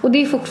 Exakt. Och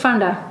det är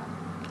fortfarande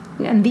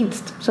en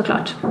vinst,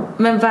 såklart.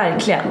 Men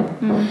verkligen.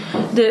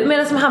 Du,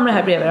 medan som hamnar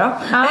här bredvid då.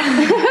 Ja.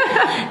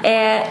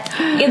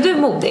 Är du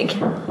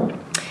modig?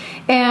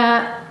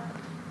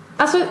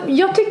 Alltså,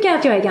 jag tycker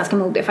att jag är ganska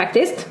modig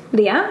faktiskt.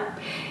 Det.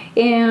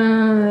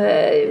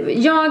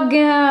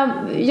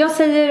 Jag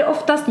säger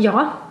oftast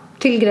ja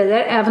till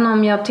grejer, även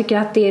om jag tycker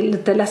att det är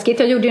lite läskigt.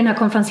 Jag gjorde ju den här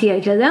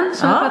konferensiergrejen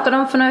som jag pratade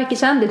om för några veckor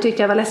sedan. Det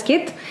tyckte jag var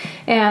läskigt.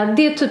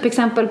 Det är typ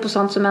exempel på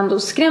sånt som ändå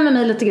skrämmer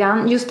mig lite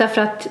grann, just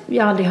därför att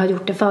jag aldrig har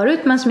gjort det förut,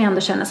 men som jag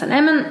ändå känner så,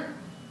 nej men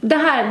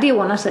det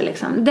ordnar sig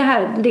liksom.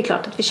 Det är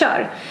klart att vi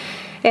kör.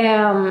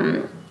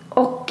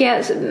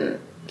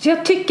 Så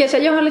jag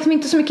tycker, jag har liksom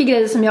inte så mycket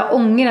grejer som jag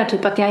ångrar,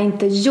 typ att jag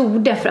inte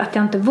gjorde för att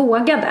jag inte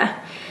vågade.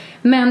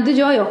 Men det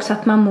gör ju också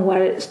att man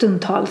mår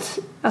stundtals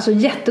alltså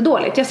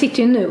jättedåligt. Jag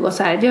sitter ju nu och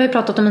så här, vi har ju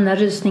pratat om mina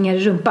rysningar i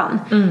rumpan.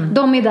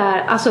 De är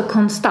där alltså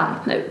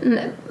konstant nu.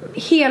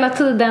 Hela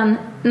tiden,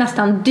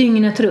 nästan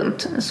dygnet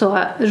runt, så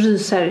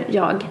ryser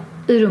jag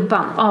i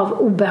rumpan av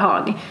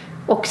obehag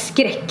och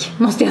skräck,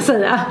 måste jag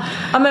säga.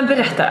 Ja, men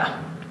berätta.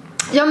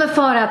 Ja, men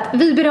för att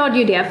vi berörde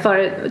ju det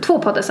för 2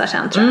 poddar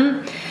sedan, tror jag.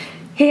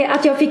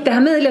 Att jag fick det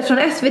här mejlet från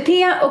SVT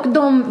och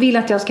de vill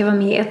att jag ska vara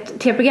med i ett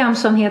tv-program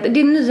som heter, det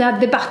är nya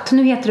debatt,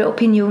 nu heter det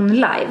Opinion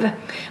Live.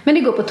 Men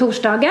det går på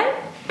torsdagar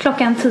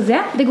klockan 10.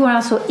 Det går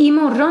alltså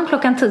imorgon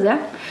klockan 10.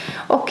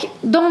 Och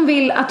de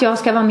vill att jag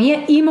ska vara med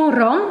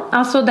imorgon,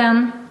 alltså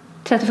den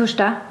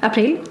 31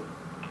 april.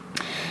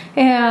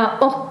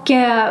 Och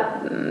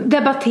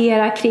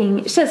debattera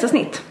kring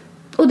kejsarsnitt.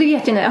 Och det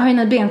vet jag nu, jag har ju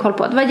en benkoll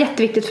på. Det var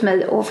jätteviktigt för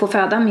mig att få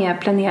föda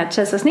med planerat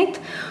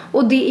kejsarsnitt.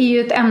 Och det är ju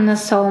ett ämne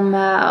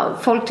som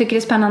folk tycker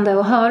är spännande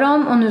att höra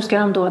om. Och nu ska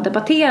de då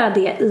debattera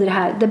det i det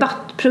här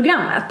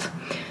debattprogrammet.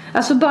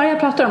 Alltså bara jag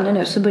pratar om det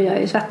nu så börjar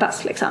jag ju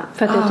svettas liksom.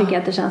 För att jag tycker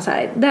att det känns så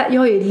här.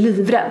 Jag är ju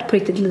livrädd, på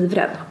riktigt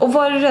livrädd. Och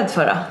vad är du rädd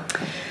för då?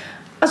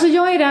 Alltså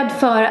jag är rädd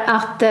för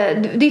att,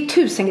 det är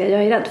 1000 grejer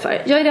jag är rädd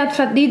för. Jag är rädd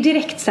för att det är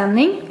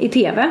direktsändning i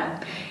tv.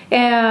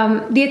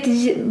 Det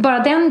är bara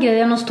den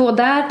grejen att stå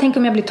där. Tänk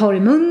om jag blir torr i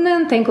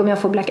munnen. Tänk om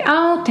jag får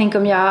blackout. Tänk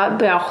om jag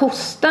börjar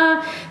hosta.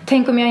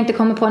 Tänk om jag inte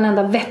kommer på en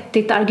enda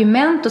vettigt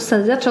argument att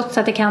säga, trots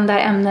att jag kan det här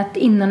ämnet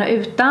innan och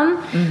utan.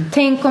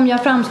 Tänk om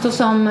jag framstår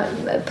som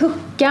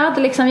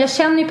puckad liksom. Jag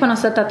känner ju på något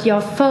sätt att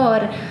jag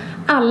för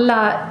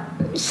alla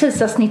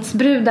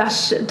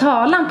kejsarsnittsbrudars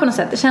talan på något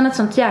sätt. Jag känner ett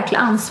sånt jäkla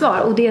ansvar.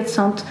 Och det är ett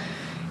sånt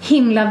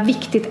himla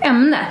viktigt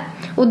ämne.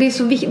 Och det är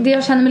så viktigt,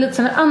 jag känner mig lite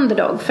som en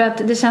underdog. För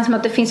att det känns som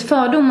att det finns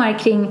fördomar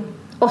kring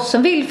oss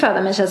som vill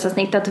föda med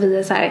kejsarsnitt. Att vi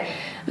är så här,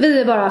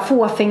 vi är bara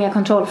fåfänga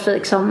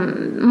kontrollfreak som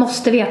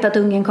måste veta att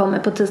ungen kommer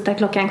på tisdag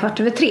klockan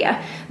 2:15.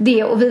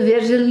 Det, och vi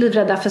är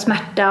livrädda för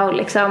smärta och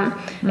liksom.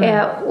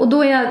 Och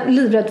då är jag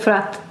livrädd för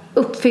att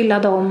uppfylla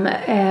de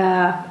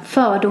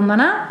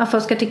fördomarna. Att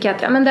folk ska tycka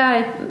att men det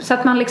är, så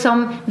att man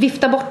liksom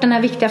viftar bort den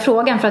här viktiga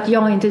frågan för att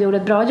jag inte gjorde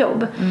ett bra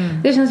jobb.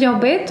 Det känns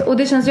jobbigt. Och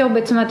det känns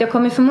jobbigt som att jag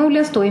kommer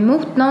förmodligen stå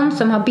emot någon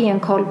som har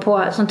benkoll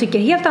på, som tycker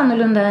helt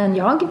annorlunda än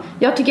jag.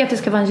 Jag tycker att det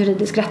ska vara en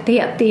juridisk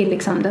rättighet. Det är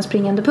liksom den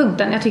springande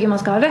punkten. Jag tycker man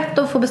ska ha rätt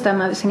att få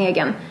bestämma över sin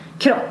egen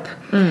kropp.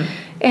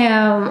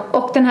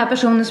 Och den här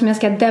personen som jag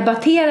ska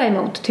debattera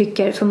emot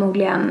tycker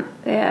förmodligen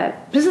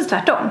precis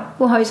tvärtom.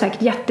 Och har ju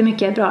säkert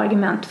jättemycket bra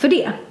argument för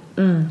det.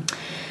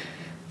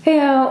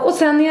 Och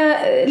sen är jag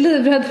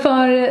livrädd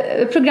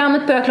för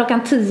programmet börjar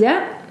klockan 10.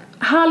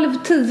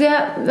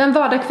 9:30 en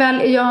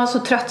vardagskväll är jag så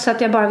trött så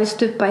att jag bara vill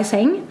stupa i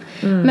säng.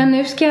 Men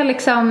nu ska jag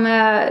liksom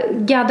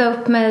gadda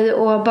upp mig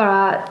och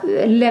bara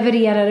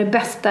leverera det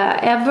bästa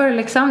ever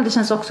liksom. Det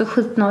känns också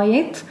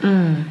skitnojigt.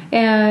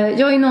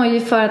 Jag är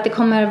nojig för att det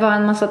kommer vara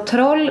en massa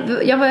troll.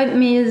 Jag var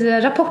med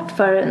i Rapport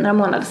för några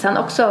månader sedan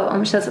också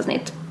om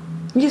kejsarsnitt.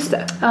 Just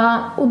det. Ja,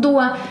 och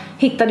då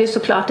hittade ju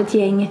såklart ett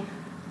gäng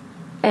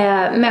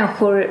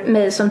människor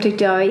mig som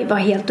tyckte jag var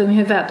helt dum i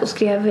huvudet och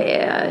skrev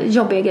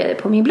jobbiga grejer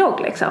på min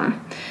blogg liksom.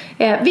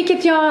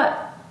 Vilket jag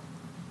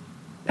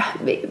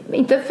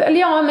inte, eller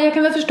ja, men jag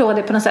kan väl förstå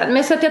det på något sätt.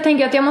 Men så att jag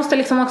tänker att jag måste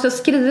liksom också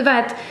skriva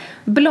ett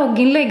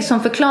blogginlägg som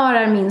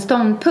förklarar min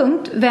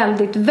ståndpunkt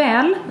väldigt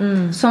väl.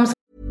 Som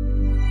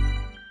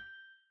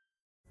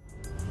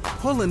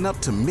Pulling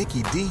up to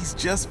Mickey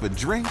D's just for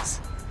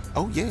drinks?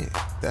 Oh yeah,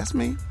 that's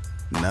me.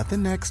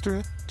 Nothing extra,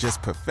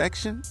 just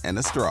perfection and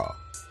a straw.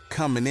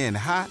 Coming in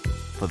hot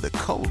for the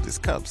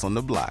coldest cups on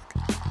the block.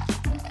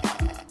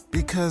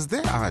 Because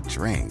there are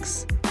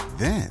drinks.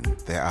 Then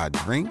there are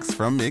drinks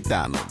from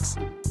McDonald's.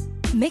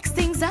 Mix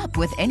things up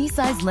with any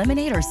size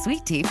lemonade or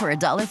sweet tea for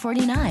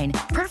 $1.49.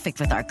 Perfect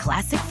with our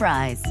classic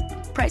fries.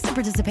 Price and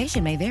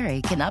participation may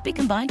vary. Cannot be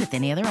combined with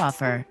any other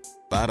offer.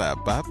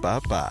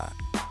 Ba-da-ba-ba-ba.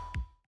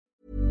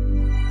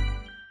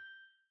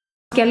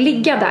 Ska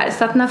ligga där,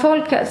 så att när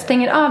folk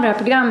stänger av det här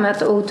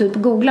programmet och typ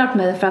googlar på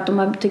mig för att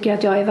de tycker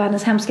att jag är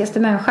världens hemskaste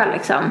människa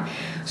liksom,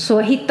 så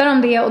hittar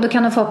de det och då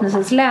kan de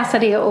förhoppningsvis läsa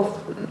det. Och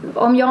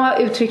om jag har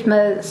uttryckt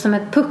mig som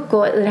ett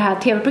pucko i det här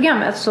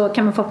tv-programmet så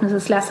kan man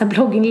förhoppningsvis läsa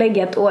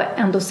blogginlägget och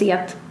ändå se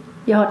att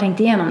jag har tänkt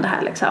igenom det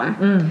här liksom.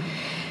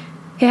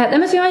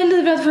 Men så jag är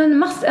livrädd för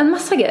en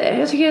massa grejer.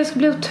 Jag tycker det ska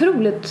bli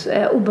otroligt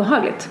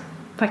obehagligt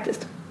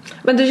faktiskt.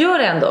 Men du gör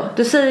det ändå.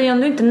 Du säger ju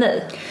ändå inte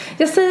nej.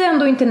 Jag säger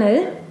ändå inte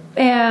nej.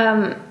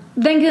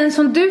 Den grejen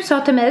som du sa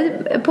till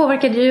mig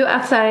påverkade ju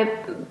att så här,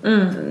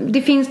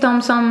 det finns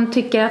de som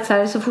tycker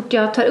att så fort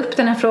jag tar upp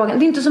den här frågan,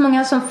 det är inte så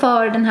många som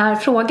för den här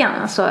frågan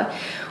alltså.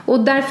 Och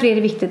därför är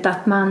det viktigt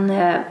att man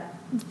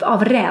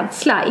av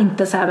rädsla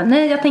inte så här,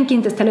 nej jag tänker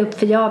inte ställa upp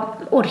för jag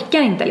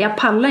orkar inte eller jag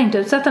pallar inte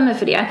utsätta mig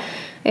för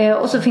det.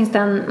 Och så finns det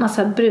en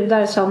massa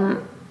brudar som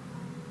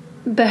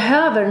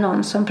behöver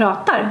någon som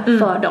pratar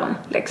för dem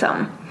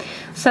liksom.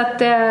 Så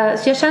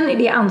jag känner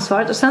det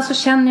ansvaret. Och sen så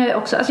känner jag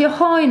också, alltså jag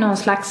har ju någon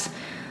slags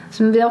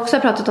som vi också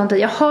har pratat om,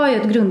 jag har ju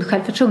ett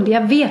grundsjälvförtroende.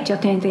 Jag vet ju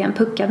att jag inte är en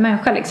puckad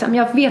människa liksom.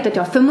 Jag vet att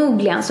jag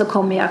förmodligen så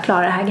kommer jag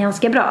klara det här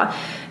ganska bra.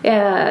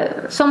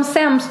 Som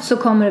sämst så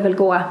kommer det väl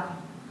gå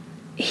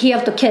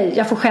helt okej.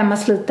 Jag får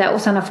skämmas lite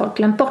och sen har folk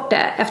glömt bort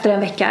det efter en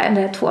vecka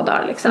eller 2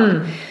 dagar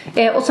liksom.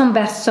 Och som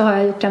bäst så har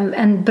jag gjort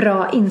en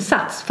bra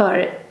insats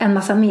för en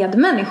massa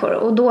medmänniskor,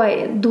 och då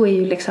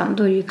är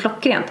det ju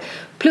klockrent.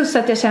 Plus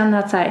att jag känner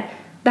att så här,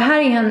 det här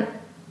är en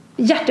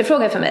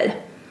hjärtefråga för mig.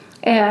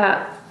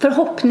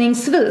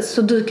 Förhoppningsvis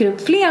så dyker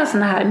upp flera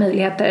sådana här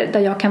möjligheter där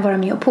jag kan vara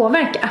med och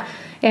påverka.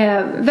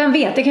 Vem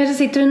vet, jag kanske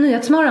sitter i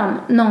Nyhetsmorgon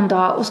någon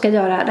dag och ska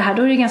göra det här.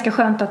 Då är det ganska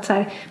skönt att så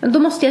här, men då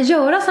måste jag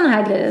göra sådana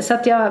här grejer så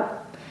att jag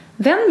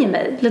vänjer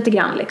mig lite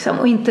grann liksom,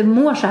 och inte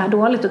mår så här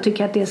dåligt och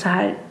tycker att det är så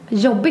här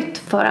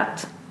jobbigt för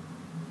att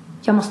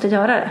jag måste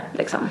göra det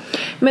liksom.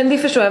 Men det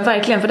förstår jag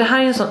verkligen, för det här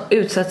är en sån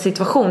utsatt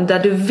situation där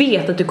du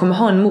vet att du kommer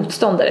ha en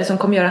motståndare som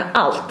kommer göra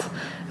allt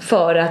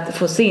för att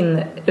få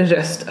sin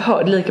röst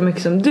hörd lika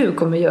mycket som du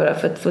kommer göra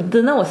för att få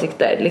dina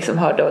åsikter liksom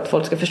hörda och att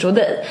folk ska förstå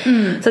dig.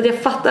 Så att jag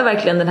fattar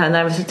verkligen den här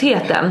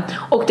nervositeten.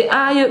 Och det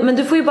är ju, men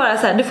du får ju bara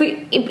så här, du får ju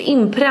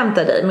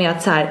inpränta dig med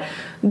att så här,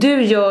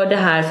 du gör det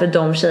här för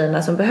de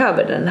tjejerna som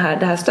behöver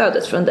det här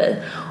stödet från dig.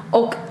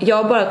 Och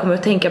jag bara kommer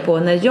att tänka på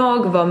när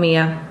jag var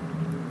med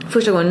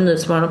första gången i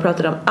Nyhetsmorgon och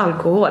pratade om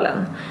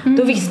alkoholen.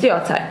 Då visste jag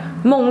att så här,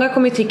 många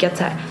kommer ju tycka att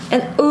så här,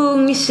 en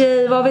ung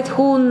tjej, vad vet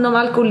hon om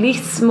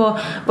alkoholism och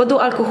vad då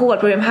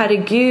alkoholproblem,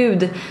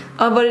 herregud.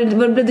 Ja,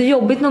 blev det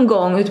jobbigt någon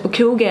gång ute på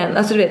krogen?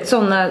 Alltså du vet,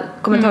 sådana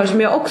kommentarer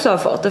som jag också har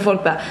fått. Där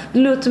folk bara, det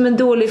låter som en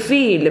dålig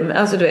film.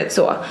 Alltså du vet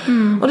så.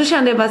 Och då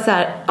kände jag bara så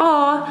här,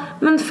 ja,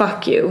 men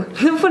fuck you.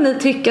 Nu får ni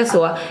tycka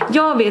så.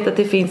 Jag vet att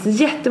det finns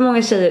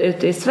jättemånga tjejer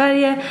ute i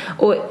Sverige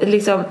och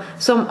liksom,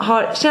 som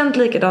har känt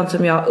likadant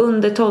som jag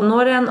under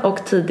tonåren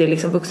och tidig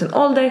liksom vuxen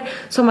ålder,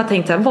 som har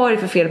tänkt så här, vad är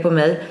det för fel på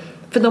mig?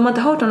 För de har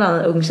inte hört någon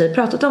annan ung tjej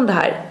pratat om det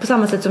här. På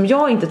samma sätt som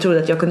jag inte trodde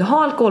att jag kunde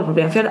ha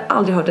alkoholproblem. För jag hade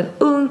aldrig hört en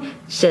ung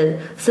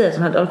tjej säga att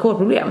hon hade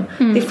alkoholproblem.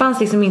 Det fanns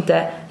liksom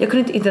inte, jag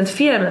kunde inte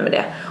identifiera mig med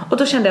det. Och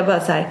då kände jag bara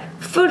så här,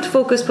 fullt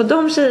fokus på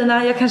de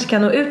tjejerna. Jag kanske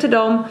kan nå ut till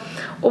dem.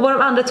 Och vad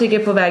de andra tycker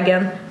på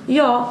vägen,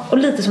 ja, och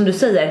lite som du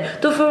säger,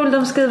 då får väl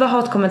de skriva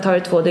hatkommentarer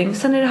i 2 dygn.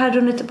 Sen är det här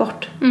runnit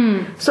bort.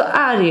 Så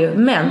är det ju.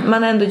 Men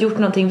man har ändå gjort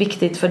någonting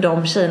viktigt för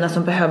de tjejerna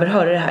som behöver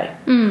höra det här.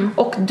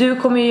 Och du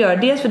kommer ju göra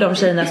dels för de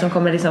tjejerna som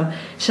kommer liksom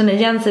känna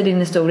igen sig i din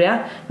historia,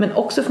 men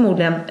också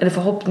förmodligen, eller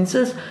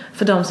förhoppningsvis,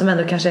 för de som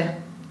ändå kanske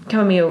kan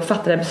vara med och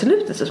fatta det här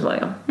beslutet så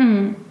småningom.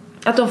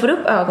 Att de får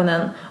upp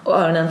ögonen och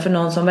öronen för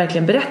någon som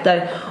verkligen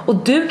berättar. Och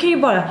du kan ju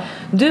bara,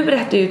 du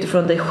berättar ju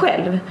utifrån dig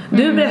själv.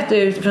 Du berättar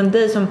ju utifrån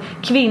dig som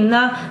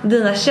kvinna,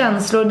 dina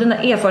känslor, dina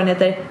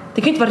erfarenheter.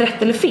 Det kan ju inte vara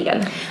rätt eller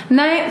fel.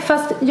 Nej,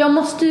 fast jag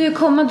måste ju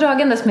komma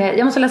dragandes med,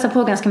 jag måste läsa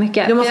på ganska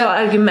mycket. Du måste ha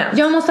argument.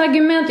 Jag måste ha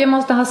argument, jag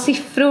måste ha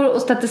siffror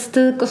och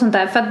statistik och sånt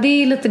där. För att det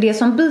är lite det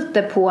som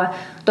biter på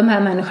de här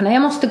människorna.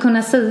 Jag måste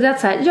kunna säga att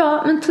så här,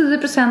 ja, men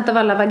 10% av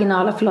alla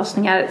vaginala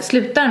förlossningar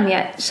slutar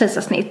med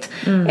kejsarsnitt.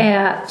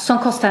 Som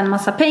kostar en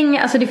massa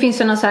pengar. Alltså det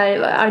finns ju någon så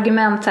här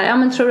argument så här, ja,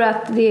 men tror du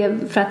att det är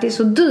för att det är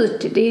så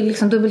dyrt? Det är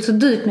liksom dubbelt så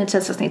dyrt med ett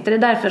kejsarsnitt. Det är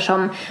därför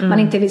som man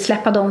inte vill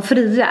släppa dem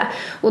fria.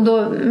 Och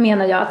då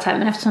menar jag att så här,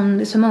 men eftersom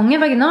det är så många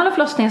vaginala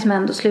förlossningar som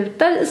ändå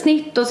slutar i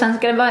snitt och sen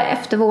ska det vara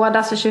eftervård,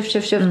 alltså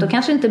då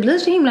kanske det inte blir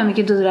så himla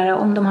mycket dyrare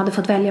om de hade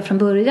fått välja från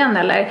början,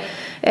 eller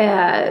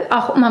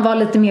om man var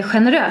lite mer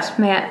generös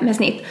med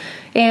snitt.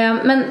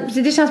 Men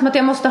det känns som att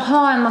jag måste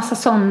ha en massa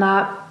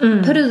sådana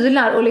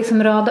prylar och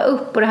liksom rada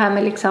upp, och det här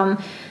med liksom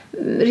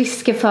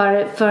risker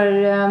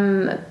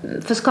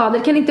för skador.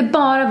 Det kan inte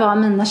bara vara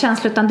mina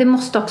känslor, utan det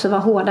måste också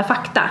vara hårda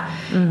fakta.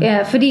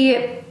 För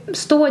det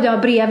står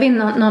jag bredvid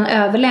någon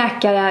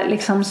överläkare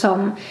liksom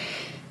som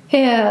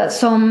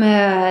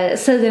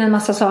säger en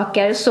massa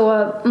saker,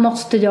 så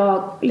måste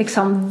jag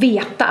liksom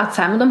veta att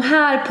så här, men de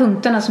här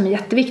punkterna som är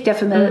jätteviktiga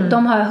för mig,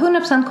 de har jag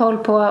 100% koll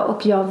på,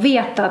 och jag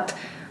vet att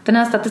den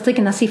här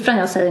statistiken, den här siffran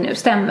jag säger nu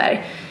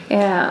stämmer.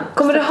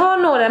 Kommer du ha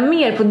några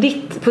mer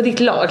på ditt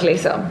lag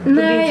liksom?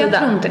 Nej, jag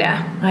tror inte det.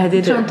 Nej, det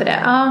är tror inte det.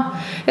 Ja.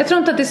 Jag tror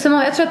inte att det är så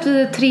många. Jag tror att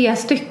vi är 3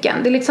 stycken.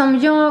 Det är liksom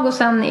jag, och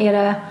sen är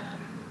det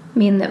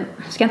min,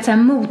 ska inte säga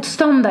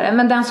motståndare,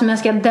 men den som jag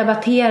ska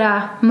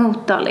debattera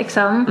mot då,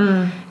 liksom.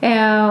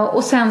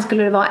 Och sen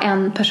skulle det vara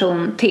en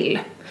person till.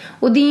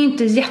 Och det är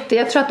inte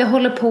jag tror att det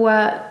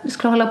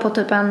skulle hålla på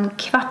typ en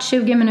kvart,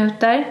 20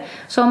 minuter.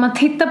 Så om man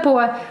tittar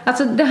på,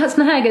 alltså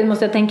såna här grejer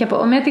måste jag tänka på.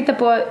 Om jag tittar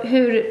på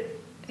hur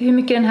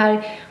mycket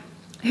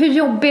hur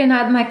jobbig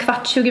de här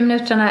kvart, 20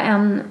 minuterna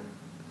än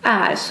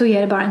är, så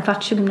är det bara en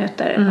kvart, 20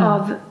 minuter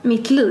av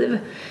mitt liv.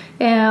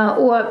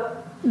 Och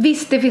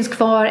visst, det finns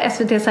kvar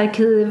SVT:s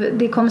arkiv.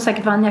 Det kommer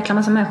säkert vara en jäkla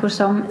massa människor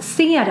som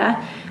ser det.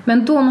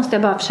 Men då måste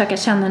jag bara försöka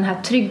känna den här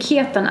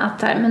tryggheten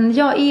att men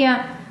jag är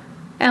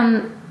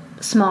en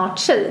smart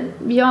tjej.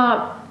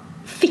 Jag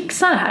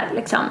fixar det här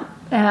liksom.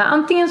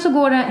 Antingen så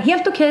går det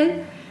helt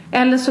okej,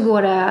 eller så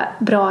går det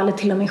bra eller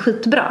till och med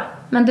skitbra.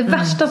 Men det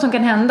värsta som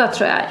kan hända,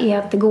 tror jag, är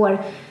att det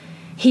går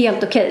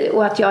helt okej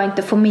och att jag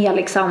inte får med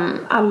liksom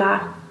alla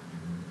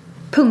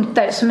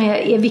punkter som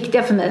är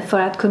viktiga för mig för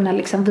att kunna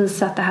liksom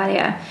visa att det här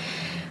är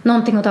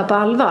någonting att ta på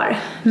allvar.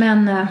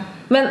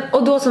 Men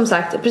och då som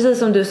sagt, precis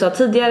som du sa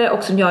tidigare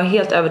och som jag är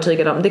helt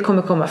övertygad om, det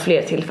kommer komma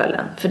fler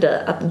tillfällen för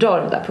dig att dra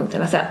de där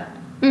punkterna sen.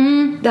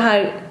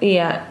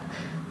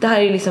 Det här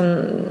är liksom,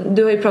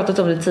 du har ju pratat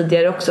om det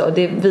tidigare också, och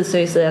det visar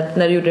ju sig att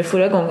när du gjorde det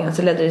förra gången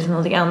så ledde det till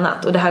någonting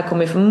annat, och det här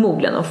kommer ju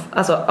förmodligen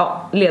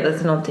leda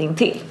till någonting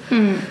till.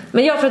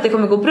 Men jag tror att det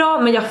kommer gå bra,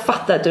 men jag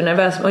fattar att du är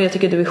nervös, och jag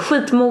tycker att du är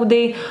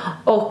skitmodig,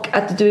 och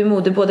att du är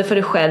modig både för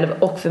dig själv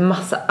och för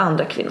massa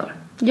andra kvinnor.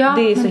 Ja,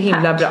 det är så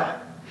himla bra.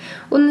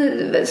 Och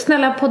ni,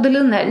 snälla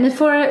poddeliner,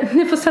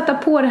 ni får sätta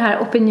på det här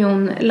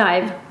Opinion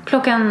live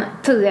klockan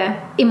 10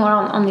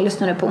 imorgon om ni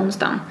lyssnar på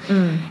onsdagen.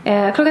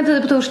 Klockan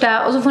 10 på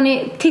torsdag, och så får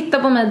ni titta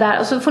på mig där,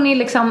 och så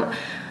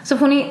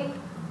får ni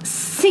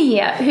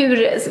se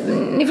hur,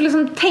 ni får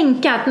liksom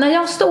tänka att när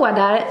jag står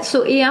där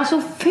så är jag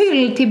så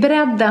fylld till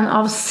bredden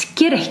av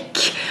skräck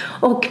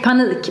och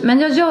panik, men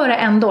jag gör det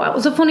ändå.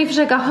 Och så får ni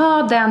försöka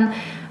ha den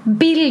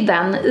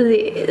bilden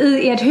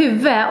i ert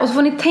huvud, och så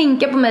får ni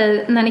tänka på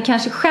mig när ni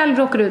kanske själv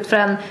råkar ut för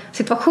en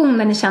situation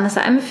där ni känner så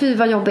här, men fy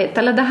vad jobbigt,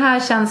 eller det här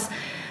känns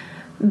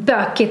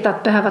bökigt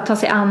att behöva ta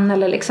sig an,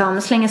 eller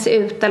liksom slänga sig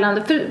ut,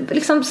 eller för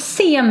liksom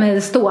se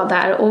mig stå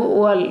där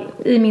och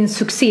i min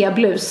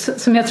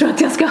succéblus som jag tror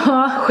att jag ska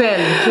ha,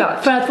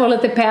 självklart, för att få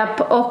lite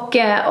pepp och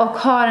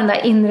ha den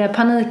där inre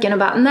paniken och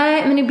bara,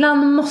 nej, men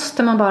ibland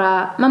måste man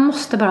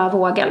bara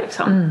våga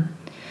liksom.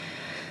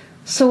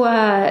 Så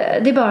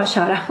det är bara att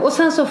köra. Och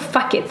sen så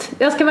fuck it.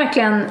 Jag ska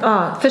verkligen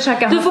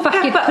försöka ha fuck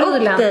it-prylen. Du får peppa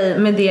upp dig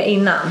med det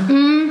innan.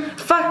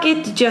 Fuck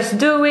it, just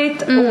do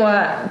it.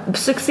 Och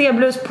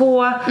succéblus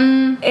på.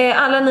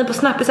 Alla ni på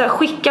Snappy,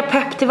 skicka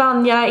pepp till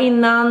Vanja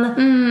innan.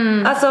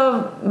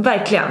 Alltså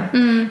verkligen.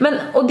 Men,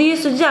 och det är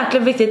så jäkla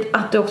viktigt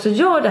att du också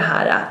gör det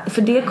här.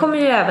 För det kommer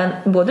ju även,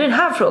 både i den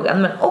här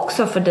frågan, men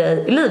också för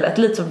dig i livet,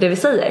 lite som det vi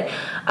säger.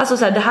 Alltså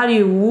det här är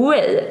ju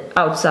way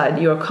outside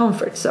your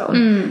comfort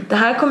zone. Det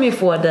här kommer ju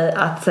få dig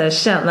att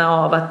känna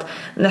av att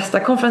nästa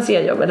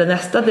konferensjobb eller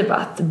nästa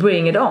debatt,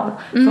 bring it on,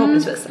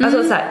 förhoppningsvis.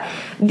 Alltså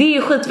det är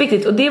ju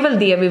skitviktigt, och det är väl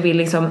det vi vill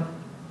liksom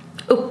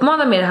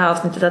uppmana med det här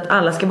avsnittet, att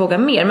alla ska våga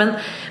mer.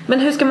 Men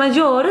hur ska man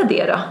göra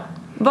det då?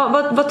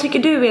 Vad tycker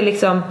du är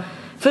liksom,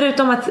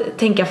 förutom att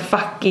tänka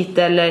fuck it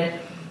eller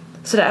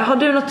sådär, har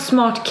du något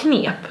smart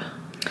knep?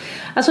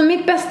 Alltså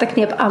mitt bästa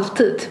knep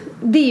alltid,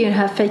 det är ju det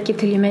här fake it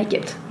till you make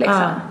it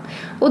liksom.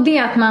 Och det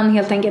är att man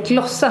helt enkelt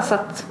låtsas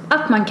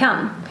att man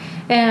kan.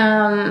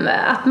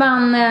 Att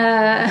man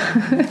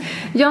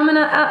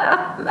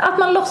att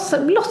man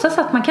låtsas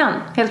att man kan,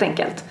 helt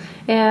enkelt.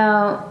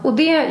 Och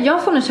det,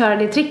 jag får nog köra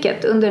det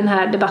tricket under den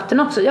här debatten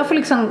också. Jag får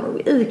liksom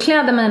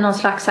ikläda mig någon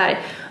slags här,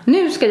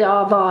 nu ska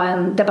jag vara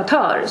en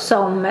debattör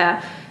som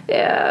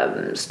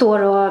står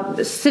och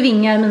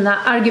svingar mina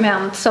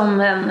argument som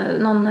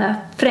någon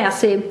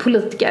fräsig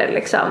politiker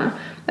liksom.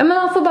 Ja, men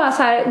man får bara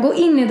så här gå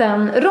in i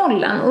den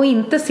rollen och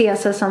inte se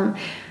sig som,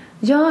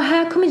 ja,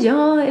 här kommer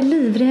jag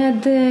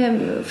livrädd,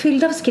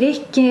 fylld av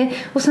skräck,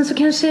 och sen så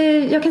kanske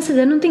jag kan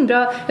säga någonting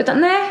bra.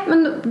 Utan nej,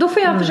 men då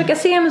får jag försöka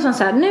se mig som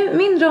så här, nu,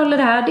 min roll är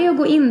det här, det är att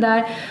gå in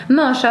där,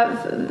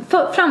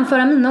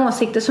 framföra mina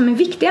åsikter som är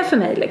viktiga för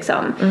mig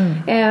liksom.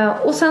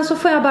 Och sen så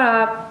får jag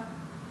bara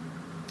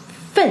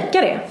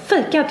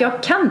fejka att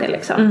jag kan det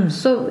liksom.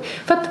 Så,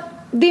 för att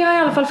det har i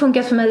alla fall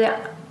funkat för mig i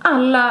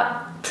alla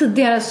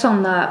tidigare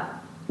sådana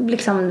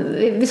liksom,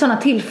 vid sådana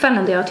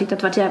tillfällen där jag tyckte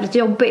att det varit jävligt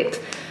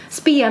jobbigt.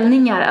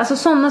 Spelningar, alltså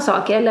sådana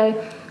saker. Eller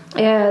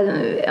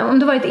om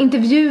det varit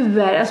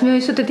intervjuer. Alltså vi har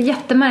ju suttit i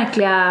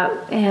jättemärkliga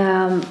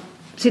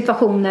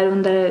situationer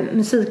under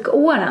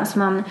musikåren som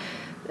man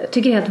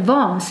tycker är helt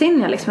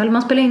vansinniga liksom. Eller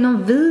man spelar in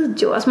någon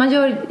video. Alltså man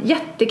gör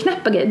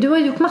jätteknäppa grejer. Du har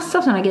gjort massa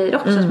av sådana grejer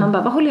också. Så man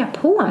bara, vad håller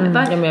jag på med?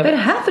 Vad är det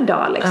här för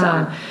dag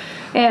liksom?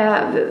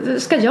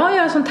 Ska jag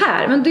göra sånt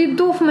här? Men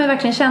då får man ju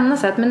verkligen känna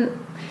sig att men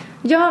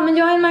jag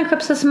är en människa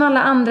precis som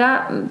alla andra.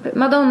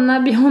 Madonna,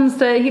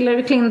 Beyoncé,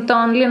 Hillary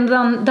Clinton,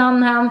 Linda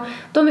Dunham.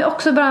 De är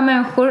också bara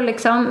människor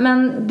liksom.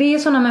 Men det är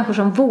sådana människor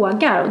som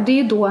vågar. Och det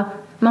är då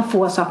man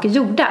får saker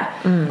gjorda.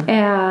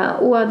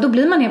 Och då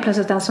blir man helt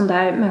plötsligt en sån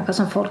där människa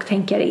som folk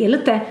tänker är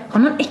lite, har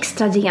någon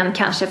extra gen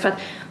kanske, för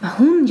att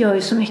hon gör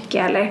ju så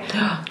mycket, eller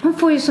hon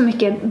får ju så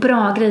mycket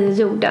bra grejer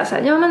gjorda. Så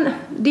här, ja, men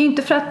det är ju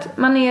inte för att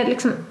man är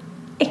liksom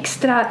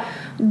extra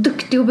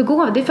duktig och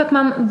begåvad. Det är för att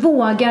man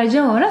vågar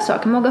göra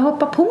saker. Man vågar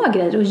hoppa på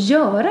grejer och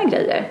göra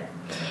grejer.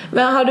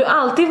 Men har du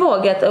alltid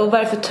vågat, och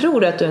varför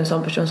tror du att du är en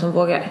sån person som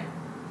vågar?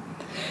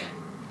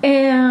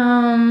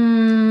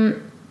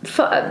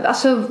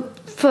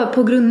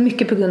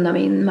 Mycket på grund av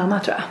min mamma,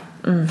 tror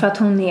jag. För att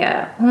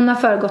hon har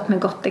föregått med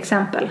gott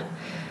exempel.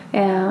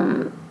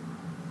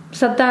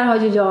 Så att där har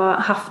ju jag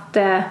haft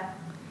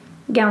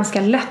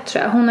ganska lätt,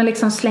 tror jag. Hon har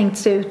liksom slängt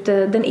sig ut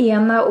den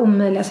ena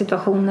omöjliga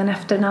situationen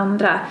efter den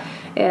andra.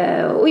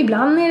 Och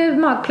ibland är det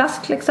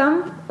magplask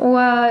liksom. Och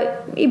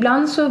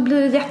ibland så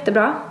blir det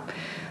jättebra.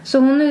 Så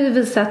hon har ju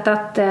visat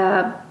att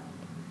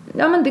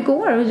ja, men det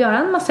går att göra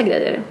en massa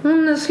grejer.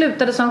 Hon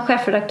slutade som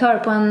chefredaktör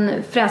på en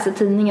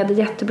fräsetidning, hade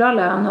jättebra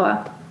lön och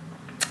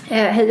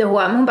hej och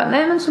hå. Hon bara,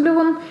 nej men så blev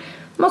hon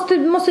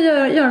måste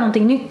göra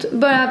någonting nytt.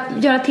 Börja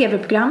göra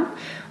tv-program.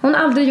 Hon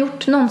har aldrig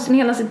gjort någonsin i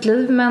hela sitt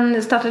liv,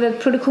 men startade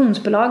ett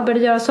produktionsbolag,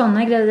 började göra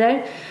sådana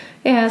grejer.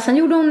 Sen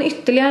gjorde hon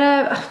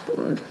ytterligare,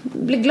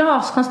 blev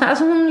glaskonstnär.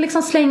 Alltså hon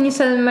liksom slänger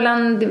sig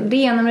mellan det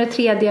ena och det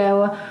tredje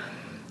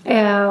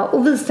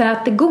och visar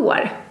att det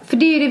går. För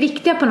det är ju det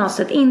viktiga på något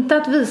sätt. Inte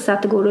att visa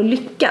att det går att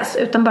lyckas,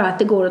 utan bara att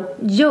det går att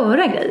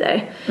göra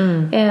grejer.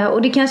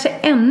 Och det kanske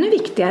är ännu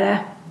viktigare.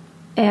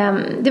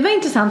 Det var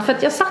intressant för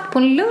att jag satt på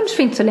en lunch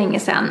för inte så länge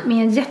sedan med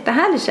en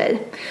jättehärlig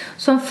tjej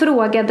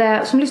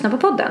som lyssnade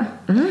på podden.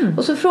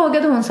 Och så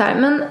frågade hon så här,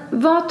 men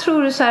vad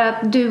tror du så här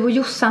att du och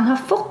Jossan har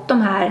fått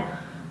den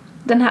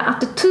här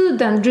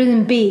attityden,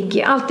 dream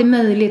big, allt är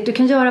möjligt, du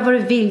kan göra vad du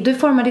vill, du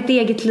formar ditt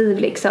eget liv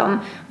liksom.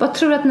 Vad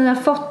tror du att ni har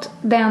fått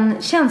den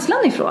känslan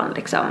ifrån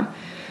liksom?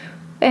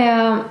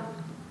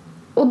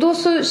 Och då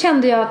så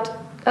kände jag att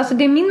alltså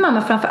det min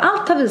mamma framför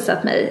allt har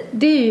visat mig,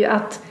 det är ju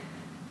att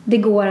det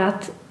går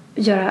att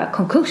göra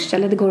konkurs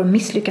eller det går att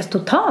misslyckas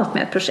totalt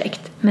med ett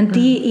projekt. Men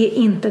det är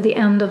inte the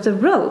end of the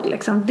road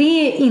liksom.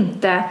 Det är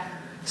inte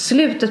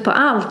slutet på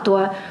allt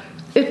då.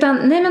 Utan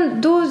nej,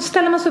 men då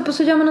ställer man sig upp och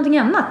så gör man någonting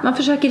annat. Man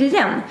försöker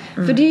igen.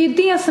 För det är ju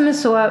det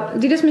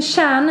som är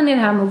kärnan i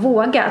det här med att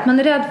våga. Att man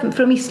är rädd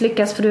för att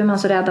misslyckas, för då är man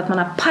så rädd att man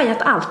har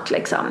pajat allt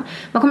liksom.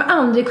 Man kommer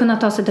aldrig kunna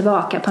ta sig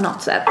tillbaka på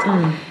något sätt.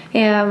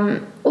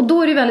 Och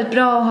då är det väldigt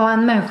bra att ha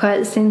en människa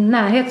i sin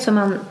närhet som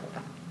man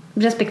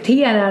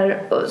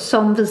respekterar,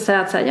 som visar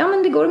att så här, ja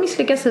men det går att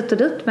misslyckas hit och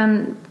dit,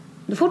 men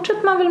då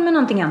fortsätter man väl med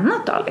någonting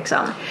annat då liksom.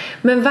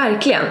 Men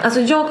verkligen, alltså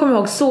jag kommer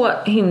ihåg så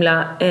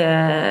himla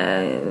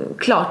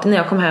klart när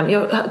jag kom hem.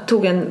 Jag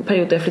tog en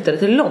period där jag flyttade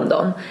till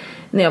London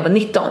när jag var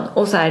 19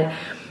 och så här,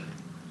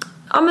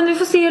 ja men vi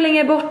får se hur länge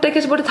jag är borta,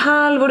 kanske bort ett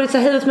halvår, och så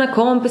här, hej åt mina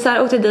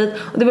kompisar, åkte dit,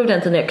 och det var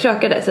den tiden jag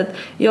krökade, så att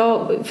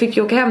jag fick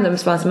ju åka hem där med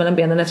svansen mellan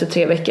benen efter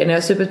 3 veckor när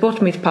jag supit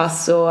bort mitt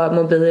pass och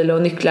mobil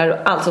och nycklar och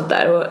allt sånt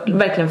där, och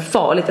verkligen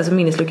farligt, alltså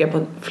minneslucka på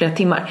flera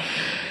timmar.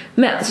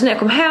 Men så när jag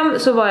kom hem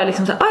så var jag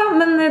liksom så här, ja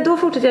men då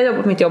fortsatte jag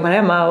jobba på mitt jobb här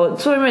hemma,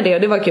 och så var det med det,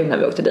 och det var kul när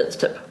vi åkte dit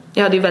typ.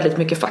 Jag hade ju väldigt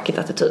mycket fuckigt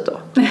attityd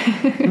då.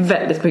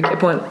 Väldigt mycket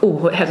på en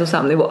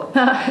ohälsosam nivå.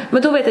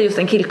 Men då vet jag just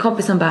en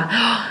killkompis som bara,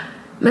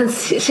 men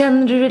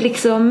känner du dig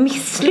liksom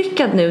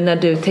misslyckad nu när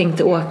du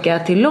tänkte åka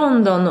till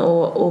London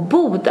och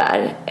bo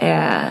där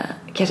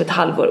kanske ett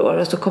halvår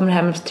och så kommer du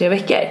hem efter 3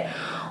 veckor?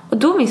 Och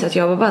då minns jag att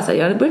jag var bara så här,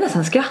 jag började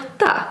nästan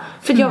skratta.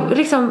 För jag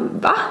liksom,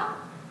 va?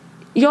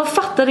 Jag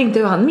fattade inte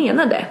hur han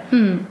menade.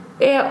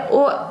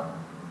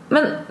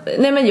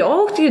 Men jag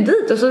åkte ju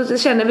dit och så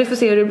kände vi får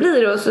se hur det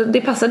blir, och så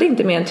det passade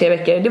inte mer än 3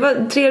 veckor. Det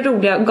var 3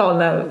 roliga,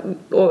 galna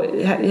och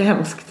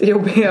hemskt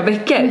jobbiga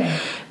veckor.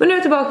 Men nu är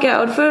jag tillbaka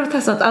och då får jag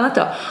testa något annat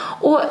då.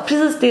 Och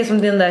precis det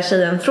som den där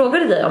tjejen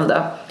frågade dig om då.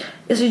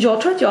 Alltså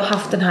jag tror att jag har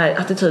haft den här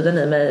attityden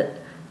i mig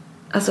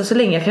alltså så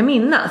länge jag kan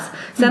minnas.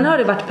 Sen har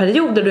det varit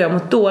perioder då jag har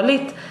mått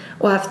dåligt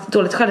och haft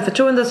dåligt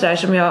självförtroende och sådär,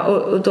 som jag,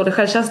 och dålig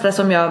självkänsla,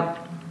 som jag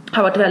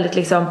har varit väldigt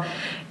liksom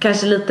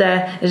kanske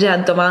lite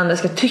rädd om vad andra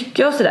ska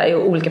tycka och sådär i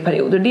olika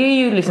perioder. Det är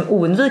ju liksom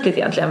oundvikligt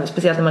egentligen,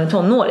 speciellt när man är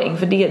tonåring,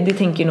 för det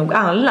tänker ju nog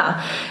alla.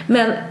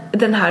 Men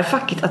den här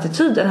fuckigt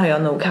attityden har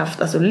jag nog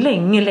haft alltså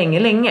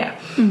länge.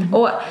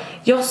 Och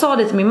jag sa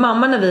det till min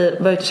mamma när vi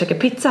var ute och käkade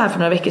pizza här för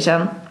några veckor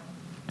sedan,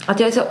 att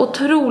jag är så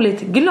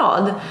otroligt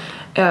glad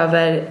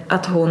över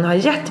att hon har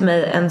gett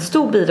mig en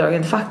stor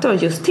bidragande faktor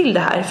just till det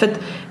här. För att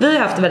vi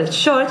har haft det väldigt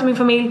körigt i min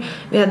familj.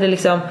 Vi hade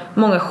liksom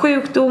många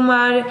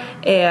sjukdomar,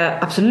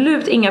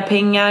 absolut inga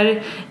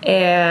pengar.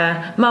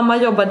 Mamma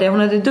jobbade, hon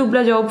hade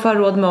dubbla jobb för att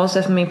ha råd med oss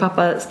efter min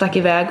pappa stack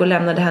iväg och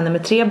lämnade henne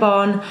med 3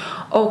 barn.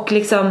 Och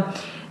liksom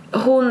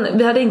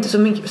vi hade inte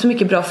så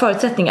mycket bra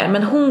förutsättningar,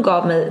 men hon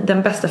gav mig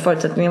den bästa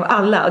förutsättningen av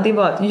alla, och det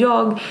var att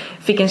jag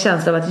fick en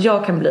känsla av att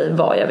jag kan bli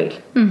vad jag vill.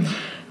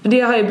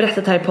 Det har jag ju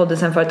berättat här i podden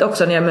sen förut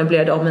också, när jag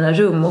möblerade om mina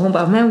rum, och hon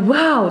bara, men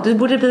wow, du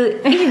borde bli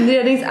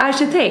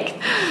inredningsarkitekt.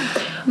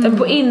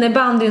 På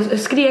innebandy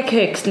skrek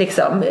högst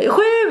liksom,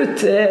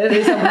 skjut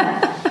liksom.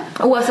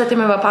 Oavsett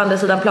om jag var på andra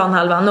sidan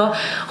planhalvan. Och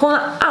hon har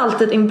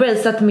alltid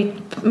embraceat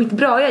mitt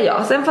bra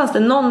jag. Sen fanns det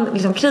någon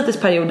liksom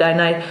kritisk period där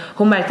när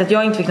hon märkte att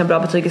jag inte fick några bra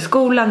betyg i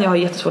skolan. Jag har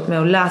jättesvårt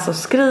med att läsa och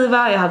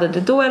skriva. Jag hade det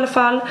då i alla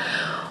fall.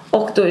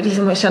 Och då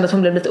liksom jag kände att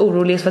hon blev lite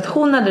orolig, för att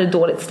hon hade det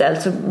dåligt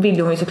ställt, så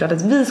ville hon ju såklart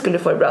att vi skulle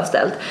få det bra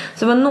ställt.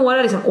 Så det var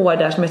några liksom år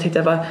där som jag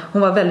tyckte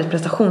hon var väldigt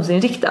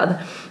prestationsinriktad.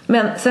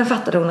 Men sen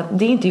fattade hon att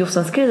det är inte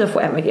Jossans grej att få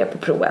MVG på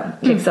proven.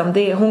 Liksom,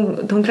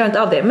 hon klarar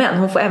inte av det, men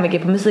hon får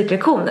MVG på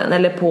musiklektionen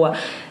eller på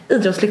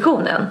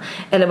idrottslektionen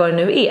eller vad det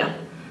nu är.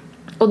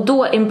 Och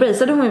då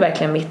embraceade hon ju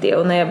verkligen mitt det.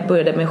 Och när jag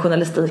började med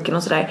journalistiken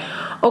och sådär.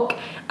 Och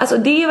alltså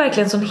det är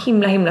verkligen en sån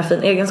himla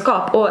fin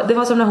egenskap. Och det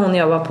var som när hon och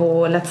jag var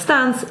på Let's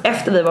Dance,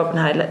 efter vi var på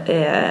den här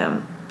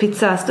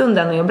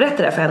pizzastunden, och jag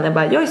berättade det för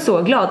henne. Jag är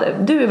så glad,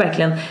 du är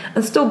verkligen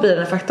en stor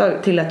bidragande faktor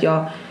till att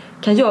jag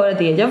kan göra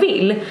det jag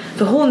vill.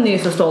 För hon är ju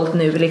så stolt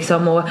nu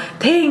liksom, och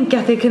tänk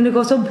att det kunde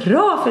gå så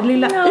bra för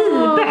lilla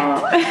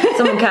Ibet,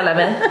 som hon kallar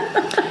mig.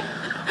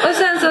 Och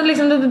sen så då,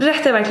 liksom, då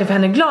berättar jag verkligen för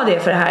henne hur glad jag är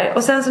för det här.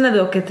 Och sen så när vi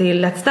åker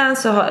till Let's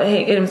Dance så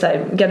är det så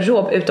här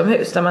garderob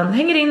utomhus där man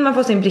hänger in, man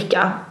får sin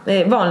bricka,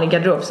 vanlig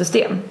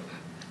garderobsystem.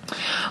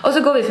 Och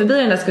så går vi förbi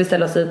den där, ska vi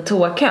ställa oss i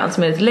toakön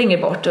som är lite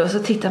längre bort. Och så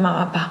tittar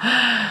mamma och bara,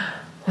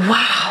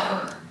 wow.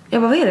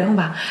 Jag bara, vad är det? Hon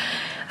bara,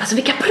 alltså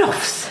vilka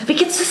proffs,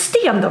 vilket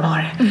system de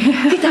har.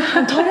 Titta,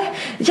 de tar det,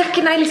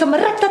 jackorna är liksom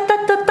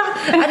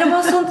de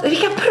har sånt,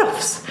 vilka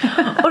proffs.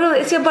 Och då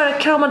så jag bara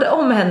kramade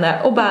om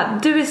henne och bara,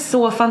 du är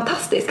så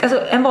fantastisk. Alltså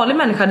en vanlig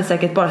människa hade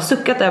säkert bara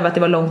suckat över att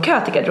det var lång kö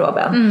till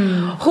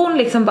garderoben. Hon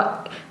liksom bara,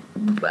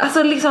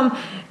 alltså liksom,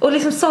 och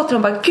liksom sa till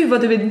dem bara, gud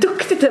vad du är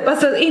duktig typ.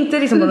 Alltså inte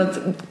liksom något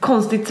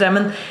konstigt sådär,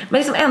 men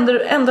liksom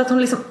ändå att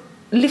hon liksom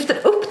lyfter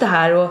upp det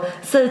här och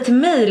säger till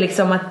mig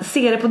liksom att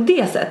se det på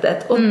det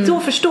sättet. Och då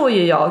förstår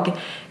ju jag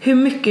hur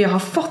mycket jag har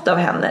fått av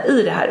henne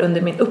i det här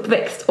under min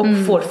uppväxt och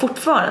får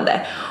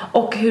fortfarande.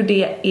 Och hur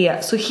det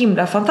är så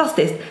himla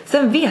fantastiskt.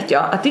 Sen vet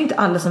jag att det är inte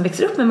alla som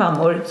växer upp med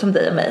mammor som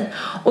dig och mig.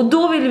 Och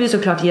då vill vi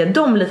såklart ge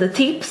dem lite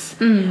tips.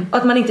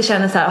 Att man inte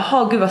känner så här,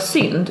 jaha gud vad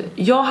synd.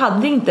 Jag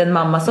hade inte en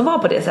mamma som var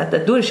på det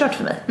sättet. Då är det kört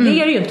för mig.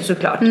 Det är det ju inte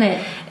såklart.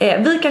 Nej.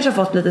 Vi kanske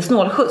har fått lite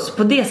snålskjuts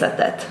på det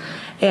sättet.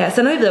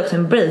 Sen har ju vi också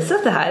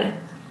embraceat det här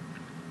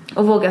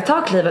och vågat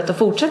ta klivet och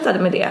fortsätta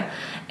med det.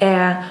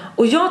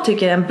 Och jag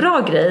tycker en bra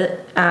grej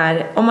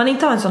är, om man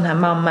inte har en sån här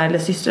mamma eller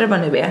syster eller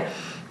vad nu är,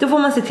 då får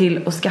man se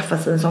till att skaffa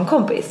sig en sån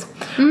kompis.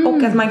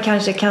 Och att man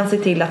kanske kan se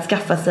till att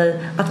skaffa sig,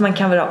 att man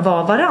kan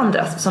vara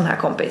varandras sån här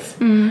kompis.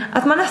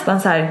 Att man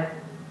nästan så här,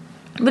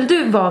 vill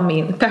du vara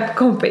min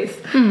peppkompis?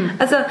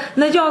 Alltså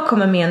när jag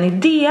kommer med en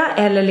idé,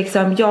 eller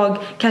liksom jag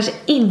kanske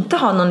inte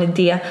har någon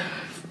idé,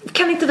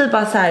 kan inte vi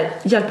bara så här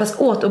hjälpas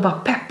åt och bara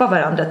peppa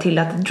varandra till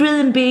att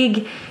dream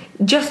big,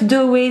 just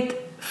do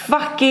it,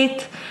 fuck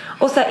it.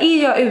 Och så här,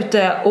 är jag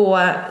ute och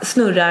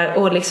snurrar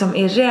och liksom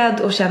är rädd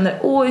och känner,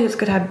 oj hur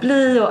ska det här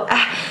bli, och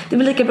det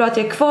blir lika bra att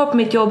jag är kvar på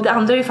mitt jobb, det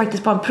andra är ju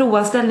faktiskt bara en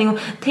provanställning, och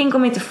tänk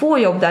om jag inte får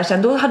jobb där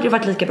sen, då hade det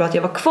varit lika bra att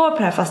jag var kvar på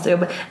det här fasta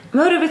jobbet.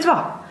 Men hörru, vet du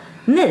vad?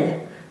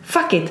 Nej,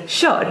 fuck it,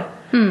 kör.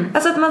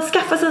 Alltså att man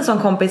skaffar sig en sån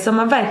kompis som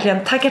man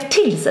verkligen taggar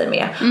till sig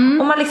med.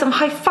 Och man liksom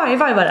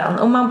high-fivar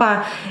varandra, och man bara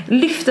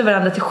lyfter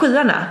varandra till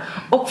skyarna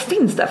och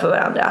finns där för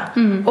varandra.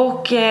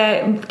 Och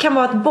kan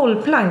vara ett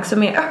bollplank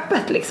som är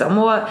öppet liksom,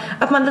 och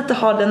att man lite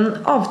har den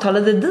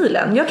avtalade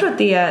dealen. Jag tror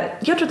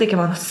att det kan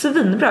vara en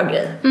svinbra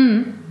grej.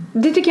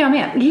 Det tycker jag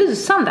med.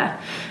 Lysande.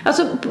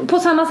 Alltså på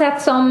samma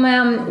sätt som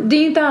det är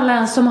ju inte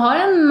alla som har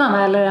en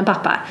mamma eller en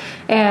pappa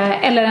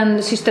eller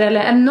en syster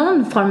eller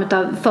någon form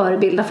av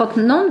förebild, har fått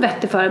någon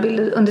vettig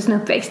förebild under sin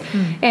uppväxt.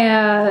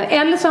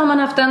 Eller så har man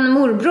haft en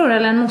morbror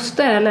eller en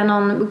moster eller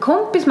någon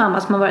kompis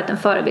mamma som har varit en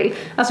förebild.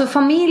 Alltså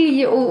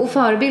familj och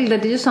förebilder,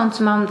 det är ju sånt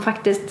som man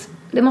faktiskt,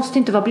 det måste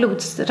inte vara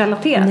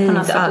blodsrelaterat på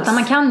något sätt, utan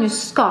man kan ju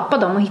skapa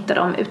dem och hitta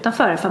dem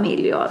utanför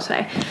familj och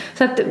sådär.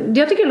 Så att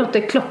jag tycker det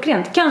låter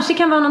klockrent. Kanske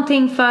kan vara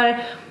någonting för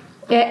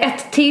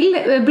ett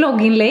till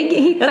blogginlägg.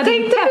 Hitta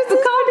din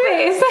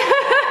peppkompis.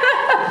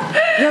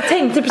 Jag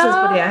tänkte precis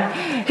på det.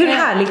 Hur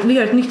härligt, vi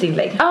gör ett nytt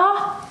inlägg. Ja,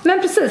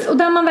 men precis. Och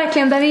där man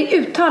verkligen, där det är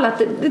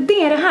uttalat,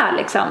 det är det här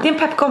liksom. Det är en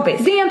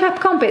peppkompis. Det är en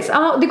peppkompis.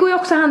 Ja, det går ju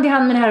också hand i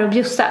hand med det här att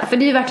bjussa. För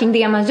det är ju verkligen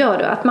det man gör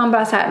då. Att man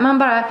bara så här, man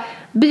bara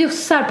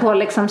bjussar på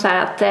liksom så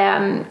här att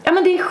ja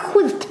men det är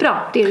skitbra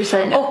det du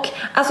säger nu. Och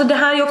alltså det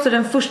här är också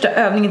den första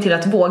övningen till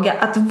att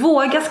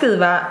våga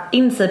skriva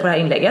in sig på det här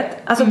inlägget.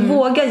 Alltså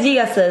våga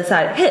ge sig så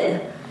här,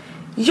 hej,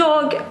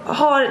 jag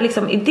har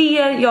liksom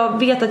idéer, jag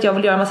vet att jag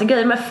vill göra en massa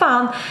grejer, men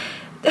fan,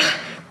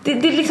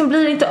 det liksom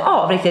blir inte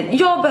av riktigt.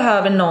 Jag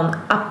behöver någon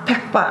att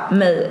peppa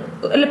mig,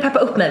 eller peppa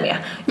upp mig med.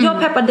 Jag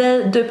peppar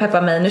dig, du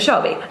peppar mig, nu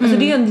kör vi. Alltså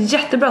det är ju en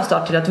jättebra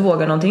start till att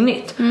våga någonting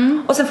nytt.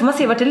 Och sen får man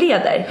se vart det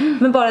leder.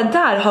 Men bara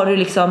där har du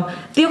liksom,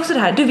 det är också det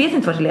här, du vet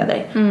inte vart det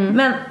leder.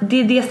 Men det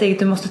är det steget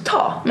du måste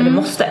ta. Eller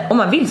måste, om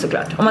man vill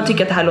såklart. Om man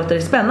tycker att det här låter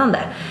spännande.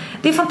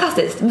 Det är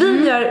fantastiskt.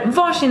 Vi gör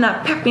varsina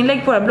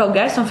peppinlägg på våra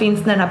bloggar som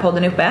finns när den här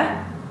podden är uppe.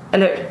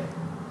 Eller hur?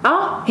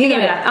 Ja, hinner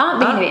vi det? Ja,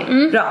 det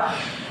hinner vi. Bra.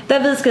 Där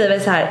vi skriver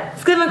så här: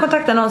 skriv en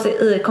kontaktannons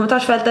i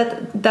kommentarsfältet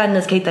där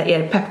ni ska hitta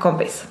er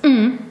peppkompis.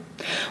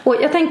 Och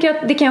jag tänker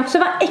att det kan också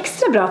vara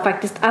extra bra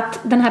faktiskt att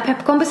den här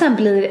peppkompisen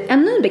blir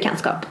en ny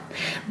bekantskap.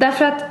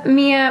 Därför att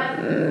med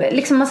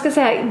liksom, man ska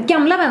säga,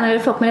 gamla vänner eller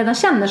folk man redan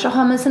känner, så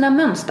har man sina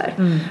mönster.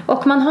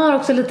 Och man har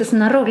också lite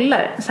sina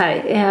roller så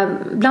här,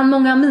 bland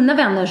många av mina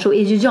vänner så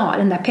är ju jag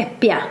den där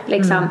peppiga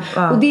liksom.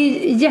 Och det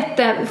är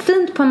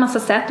jättefint på en massa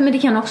sätt, men det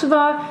kan också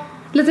vara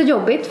lite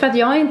jobbigt för att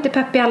jag är inte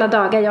peppig alla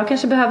dagar. Jag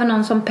kanske behöver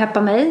någon som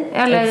peppar mig.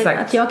 Eller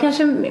att jag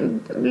kanske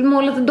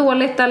mår lite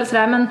dåligt eller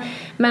sådär.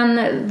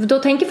 Men då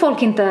tänker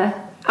folk inte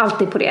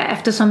alltid på det,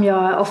 eftersom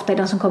jag ofta är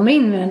den som kommer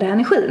in med den där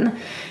energin.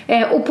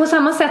 Och på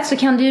samma sätt så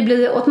kan det ju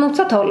bli åt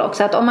motsatt håll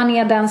också. Att om man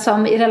är den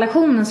som i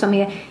relationen som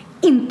är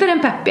inte den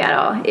peppiga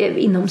då,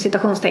 inom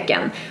citationstecken,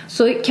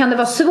 så kan det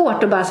vara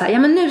svårt att bara säga, ja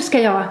men nu ska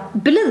jag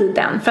bli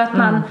den. För att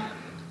man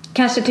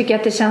kanske tycker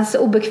att det känns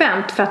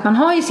obekvämt för att man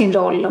har ju sin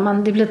roll och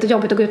det blir lite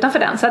jobbigt att gå utanför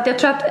den. Så att jag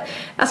tror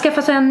att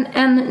skaffa sig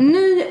en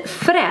ny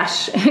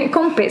fräsch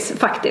kompis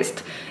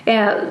faktiskt.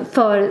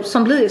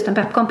 Som blir just en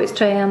peppkompis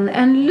tror jag är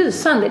en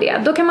lysande idé.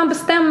 Då kan man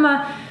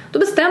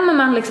bestämmer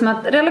man liksom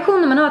att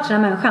relationen man har till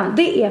den här människan,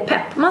 det är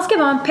pepp. Man ska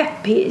vara en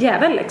peppig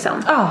jävel liksom.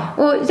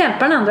 Och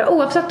hjälpa den andra,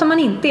 oavsett om man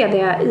inte är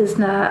det i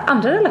sina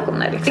andra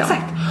relationer liksom.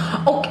 Exakt.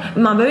 Och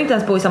man behöver inte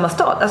ens bo i samma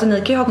stad. Alltså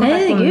ni kan ju ha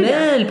kontakt på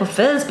mail, på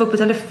Facebook, på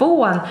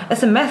telefon,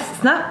 sms,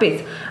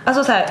 snappigt.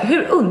 Alltså så här,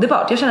 hur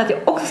underbart. Jag känner att jag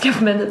också ska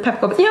få en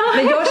peppkompis.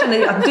 Men jag känner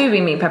ju att du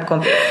är min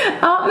peppkompis.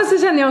 Ja, men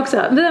så känner jag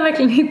också. Vi har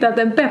verkligen hittat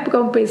en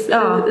peppkompis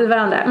i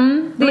varandra.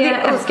 Det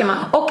älskar man.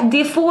 Och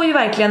det får ju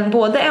verkligen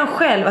både en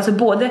själv, alltså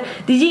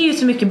det ger ju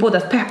så mycket både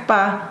att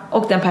peppa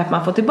och den pepp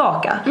man får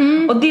tillbaka.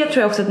 Och det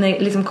tror jag också att ni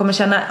liksom kommer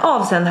känna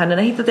av sen här när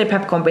ni har hittat er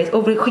peppkompis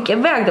och vill skicka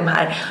iväg de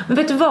här. Men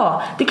vet du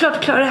vad? Det är klart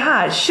att klara det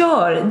här.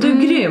 Kör, du är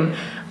grym.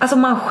 Alltså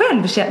man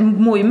själv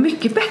mår ju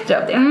mycket bättre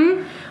av det.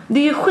 Det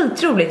är ju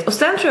skitroligt. Och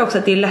sen tror jag också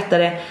att det är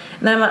lättare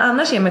när man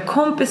annars är med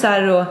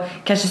kompisar och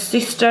kanske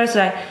systrar och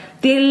sådär.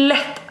 Det är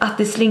lätt att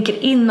det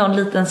slinker in någon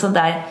liten sån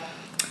där,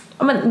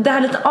 men det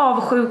här lite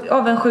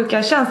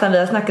avundsjuka känslan vi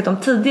har snackat om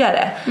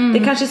tidigare. Det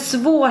är kanske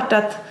svårt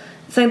att,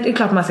 sen är det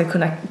klart man ska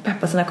kunna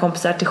peppa sina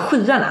kompisar till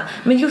skyarna.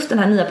 Men just den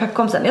här nya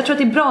peppkompisen, jag tror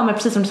att det är bra med,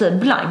 precis som du säger,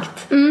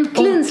 blankt.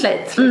 Clean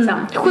slate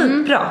liksom.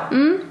 Skitbra.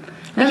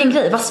 Vilken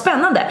grej, vad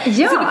spännande. Det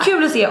ska bli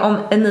kul att se om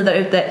ni där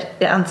ute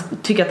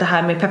tycker att det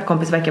här med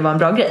peppkompis verkar vara en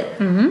bra grej.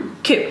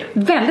 Kul.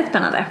 Väldigt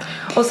spännande.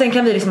 Och sen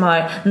kan vi liksom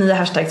ha nya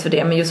hashtags för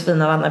det med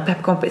Josefina och Anna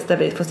peppkompis, där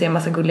vi får se en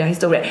massa gulliga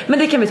historier. Men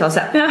det kan vi ta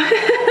sen.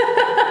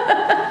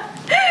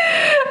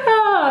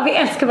 Vi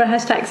älskar våra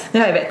hashtags.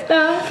 Ja, jag vet.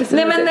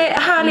 Nej men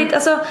härligt.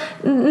 Alltså,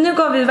 nu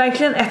gav vi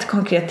verkligen ett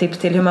konkret tips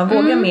till hur man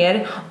vågar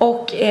mer.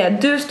 Och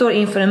du står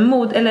inför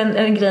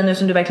en grej nu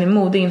som du verkligen är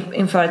modig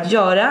inför att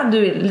göra.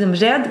 Du är liksom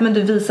rädd, men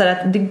du visar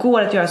att det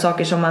går att göra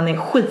saker som man är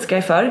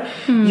skitskraj för.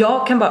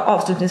 Jag kan bara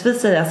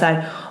avslutningsvis säga så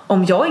här: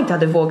 om jag inte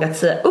hade vågat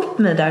säga upp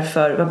mig där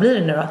för, vad blir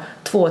det nu då?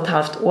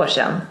 2,5 år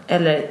sedan.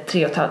 Eller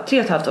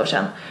 3,5 år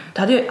sedan.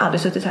 Då hade jag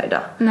aldrig suttit här idag.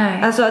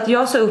 Nej. Alltså att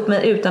jag sa upp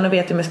mig utan att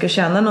veta om jag skulle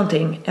tjäna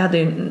någonting. Jag hade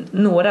ju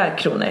några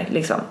kronor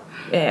liksom,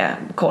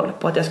 koll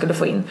på att jag skulle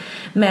få in.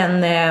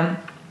 Men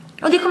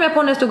och det kom jag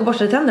på när jag stod och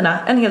borstade tänderna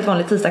en helt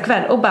vanlig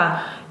tisdagkväll och bara,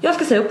 jag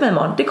ska säga upp mig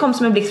imorgon. Det kom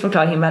som en blixt från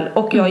klar himmel.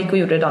 Och jag gick och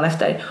gjorde det dagen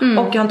efter.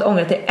 Och jag har inte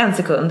ångrat det en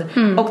sekund.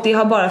 Och det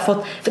har bara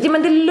fått, för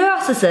men det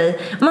löser sig.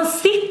 Man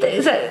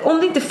sitter så här, om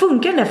det inte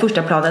funkar den där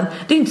första planen,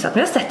 det är inte så att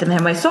jag sätter mig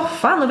hemma i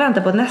soffan och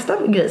väntar på att nästa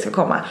grej ska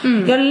komma.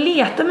 Jag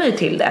letar mig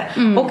till det.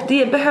 Och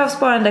det behövs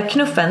bara den där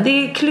knuffen. Det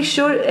är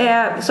klyschor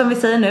som vi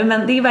säger nu,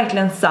 men det är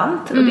verkligen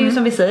sant. Och det är ju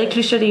som vi säger,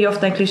 klyschor, det är ju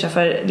ofta en klyscha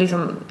för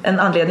liksom en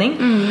anledning.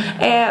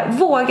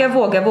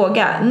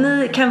 Våga.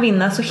 Ni kan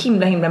vinna så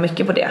himla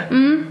mycket på det.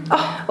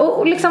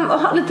 Och liksom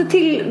ha lite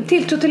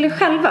tilltro till er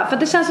själva. För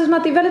det känns som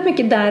att det är väldigt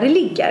mycket där det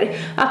ligger.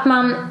 Att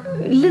man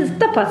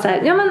litar på att så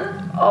här, ja men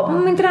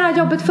om inte det här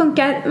jobbet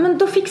funkar, men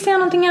då fixar jag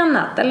någonting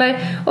annat. Eller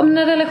om den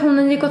här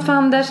relationen gick åt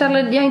fanders,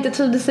 eller jag inte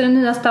trivdes i den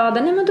nya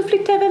staden, nej men då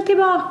flyttar jag väl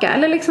tillbaka.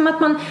 Eller liksom att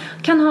man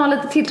kan ha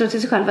lite tilltro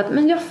till sig själv att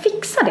men jag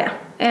fixar det.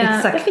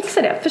 Exakt. Jag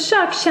fixar det.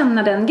 Försök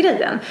känna den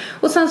grejen.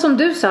 Och sen som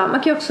du sa, man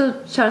kan ju också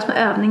köra små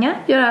övningar,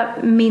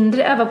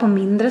 öva på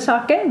mindre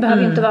saker.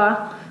 Behöver inte vara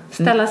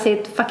ställa sig i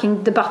ett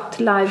fucking debatt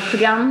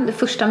live-program det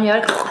första man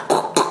gör.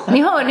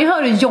 Ni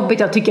hör hur jobbigt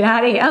jag tycker det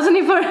här är. Alltså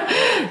ni får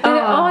det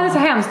är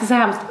så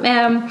hemskt,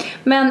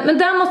 men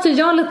där måste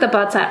jag lita på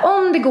att så här,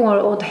 om det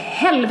går åt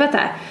helvete,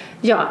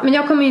 men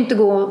jag kommer ju inte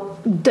gå och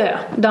dö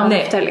dagen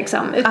efter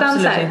liksom. Utan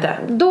så här, inte.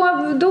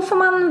 Då får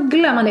man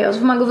glömma det och så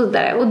får man gå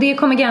vidare. Och det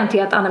kommer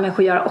garanterat att andra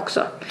människor göra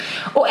också.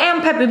 Och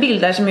en peppig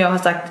bild där som jag har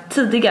sagt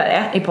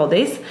tidigare i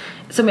poddis,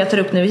 som jag tar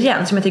upp nu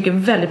igen, som jag tycker är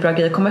väldigt bra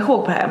grej att komma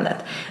ihåg på det här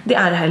ämnet, det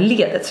är det här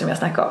ledet som jag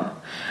snackade om.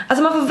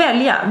 Alltså man får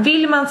välja,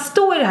 vill man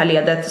stå i det här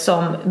ledet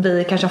som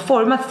vi kanske har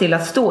formats till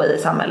att stå i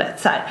samhället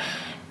så här,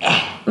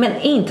 men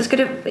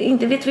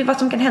inte vet vi vad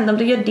som kan hända om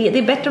du gör det. Det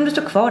är bättre om du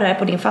står kvar här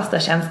på din fasta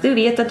tjänst. Du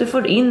vet att du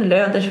får in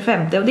lön den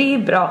 25 och det är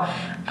bra.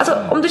 Alltså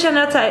om du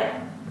känner att så här,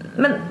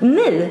 men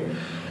nej,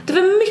 det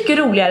var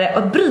mycket roligare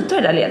att bryta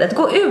det där ledet.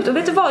 Gå ut och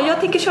vet du vad, jag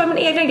tänker köra min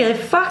egen grej.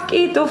 Fuck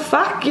it och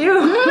fuck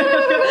you.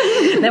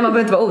 Nej, man behöver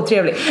inte vara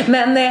otrevlig.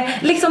 Men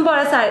liksom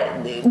bara så här,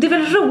 det är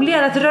väl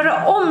roligare att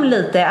röra om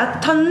lite,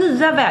 att ta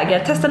nya vägar,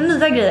 testa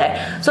nya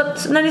grejer. Så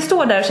att när ni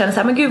står där och känner så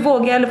här, men gud,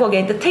 vågar jag eller vågar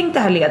jag inte? Tänk det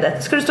här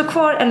ledet. Ska du stå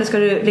kvar eller ska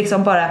du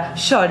liksom bara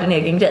köra din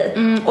egen grej?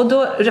 Och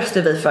då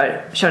röstar vi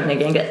för kör din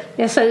egen grej.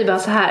 Jag säger bara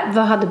så här,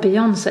 vad hade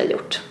Beyoncé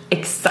gjort?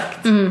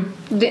 Exakt.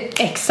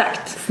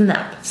 Exakt.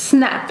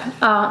 Snap.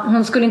 Ja,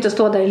 hon skulle inte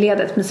stå där i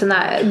ledet med sina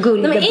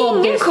gulliga bodies.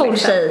 Men ingen cool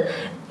tjej.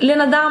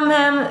 Lena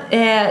Dunham,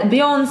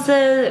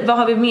 Beyoncé, vad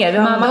har vi mer? Vi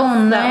har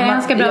Madonna,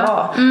 ganska bra.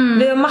 Ja,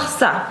 vi har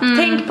massa.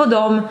 Tänk på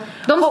dem.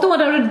 De står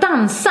där och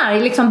dansar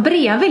liksom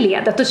bredvid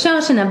ledet och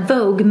kör sina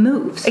Vogue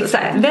moves.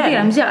 Exakt. Det är det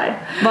de gör.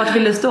 Vart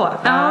vill du stå?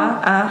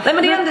 Nej,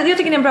 men jag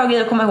tycker det är en bra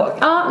grej att komma ihåg.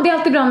 Ja, det är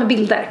alltid bra med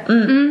bilder.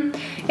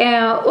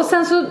 Och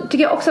sen så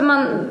tycker jag också att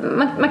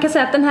man kan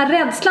säga att den här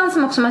rädslan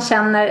som också man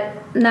känner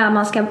när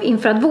man ska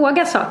inför att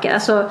våga saker,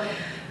 alltså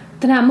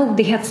den här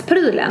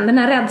modighetsprylen, den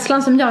här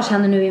rädslan som jag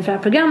känner nu inför det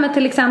här programmet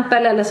till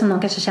exempel, eller som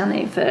någon kanske känner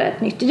inför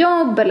ett nytt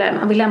jobb, eller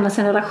man vill lämna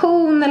sin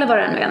relation, eller vad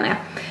det nu än är.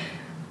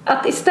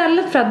 Att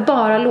istället för att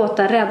bara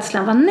låta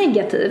rädslan vara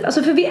negativ,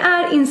 alltså för vi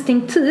är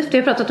instinktivt, vi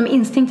har pratat om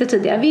instinkter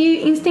tidigare, vi är ju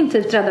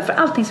instinktivt rädda för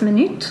allting som är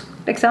nytt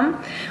liksom.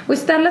 Och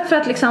istället för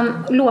att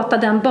liksom låta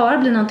den bara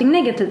bli någonting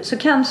negativt, så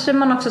kanske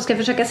man också ska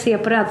försöka se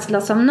på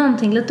rädsla som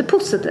någonting lite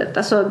positivt,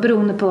 alltså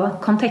beroende på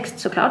kontext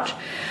såklart.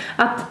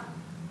 Att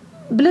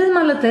blir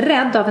man lite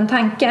rädd av en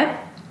tanke,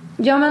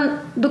 ja men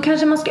då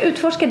kanske man ska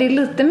utforska det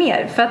lite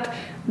mer, för att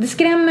det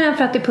skrämmer en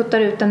för att det puttar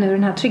ut den ur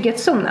den här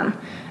trygghetszonen.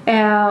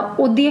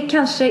 Och det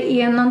kanske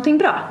är någonting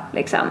bra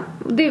liksom.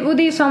 Och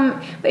det är som,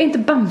 är inte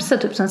Bamse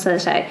typ som säger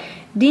så här: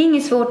 det är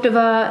inget svårt att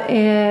vara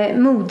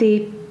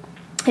modig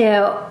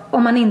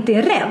om man inte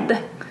är rädd.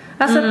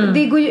 Alltså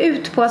det går ju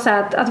ut på så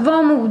här, att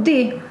vara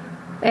modig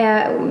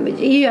är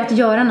ju att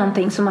göra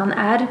någonting som man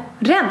är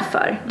rädd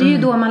för. Det är ju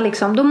då man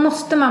liksom, då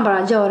måste man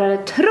bara göra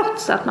det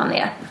trots att man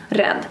är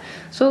rädd.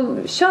 Så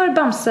kör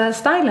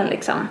Bamse-stylen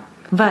liksom.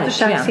 Verkligen.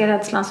 Försök se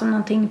rädslan som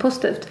någonting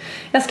positivt.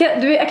 Jag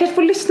kanske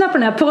får lyssna på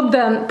den här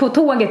podden på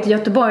tåget i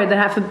Göteborg, där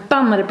det här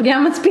förbannade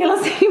programmet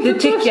spelas in. Det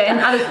tycker jag är en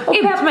och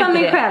peppa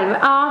mig själv.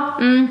 Ja,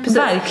 precis.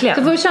 Verkligen.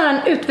 Så får vi köra en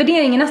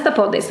utvärdering i nästa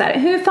podd. Så här,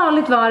 hur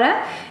farligt var det?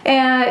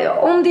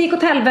 Om det gick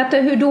åt helvete,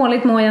 hur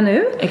dåligt mår jag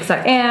nu?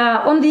 Exakt.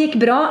 Om det gick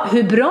bra,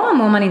 hur bra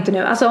mår man inte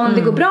nu? Alltså om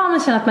det går bra, man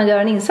känner att man gör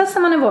en insats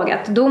som man har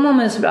vågat, då mår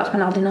man ju så bra att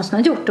man aldrig någonsin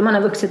har gjort. Och man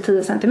har vuxit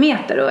 10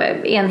 centimeter och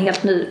är en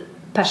helt ny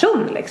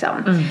person liksom.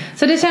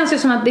 Så det känns ju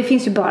som att det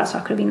finns ju bara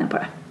saker att vinna på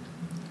det.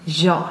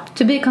 Ja.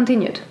 To be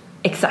continued.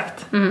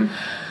 Exakt.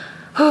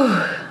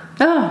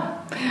 Ja.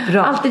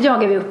 Bra. Alltid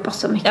jagar vi upp oss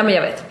så mycket. Ja, men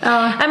jag vet.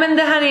 Ja. Nej, men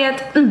det här är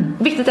ett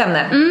viktigt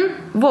ämne.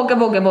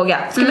 Våga.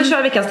 Ska vi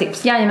köra veckans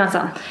tips?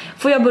 Jajamensan.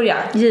 Får jag börja?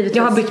 Givetvis.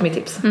 Jag har bytt mitt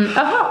tips.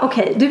 Jaha,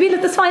 okej. Du vill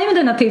lite svaja med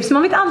dina tips.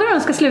 Man vet aldrig när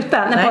de ska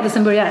sluta när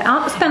podden börjar. Ja,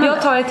 spännande.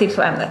 Jag tar ett tips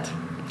på ämnet.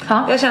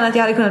 Ja. Jag känner att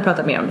jag hade kunnat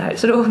prata mer om det här,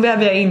 så då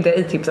väver jag in det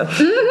i tipsen.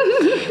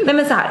 Nej,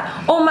 men så här,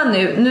 om man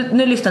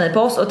nu lyssnar ni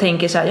på oss och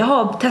tänker så här: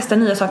 jaha, testa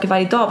nya saker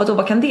varje dag,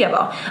 vad kan det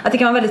vara? Att det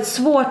kan vara väldigt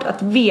svårt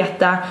att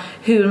veta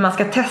hur man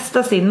ska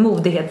testa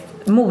sin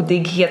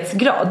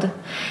modighetsgrad.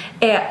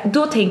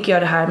 Då tänker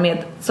jag det här med,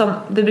 som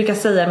vi brukar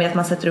säga, med att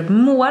man sätter upp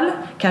mål,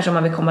 kanske om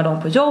man vill komma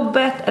långt på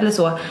jobbet eller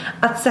så,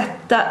 att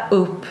sätta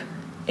upp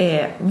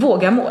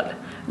våga mål.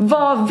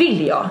 Vad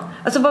vill jag?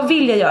 Alltså vad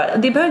vill jag göra?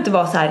 Det behöver inte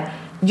vara så här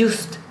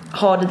just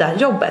ha det där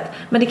jobbet,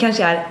 men det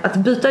kanske är att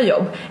byta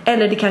jobb,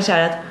 eller det kanske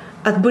är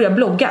att börja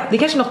blogga. Det är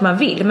kanske något man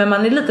vill, men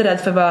man är lite rädd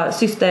för vad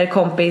syster,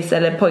 kompis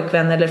eller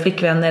pojkvän eller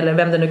flickvän eller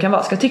vem det nu kan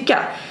vara ska tycka.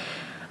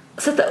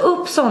 Sätta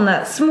upp sådana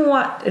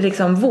små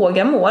liksom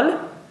våga mål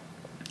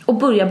och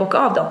börja bocka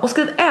av dem. Och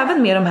skriv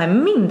även med de här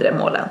mindre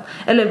målen.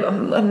 Eller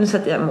nu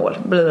sätter jag mål.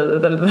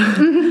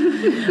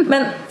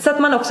 Men så att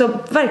man också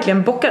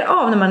verkligen bockar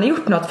av när man har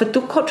gjort något, för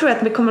då tror jag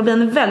att det kommer bli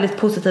en väldigt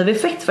positiv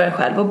effekt för en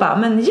själv. Och bara,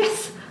 men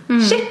yes,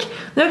 check,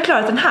 nu har jag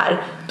klarat den här.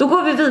 Då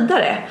går vi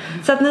vidare.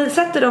 Så att ni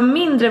sätter de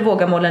mindre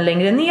vågamålen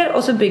längre ner,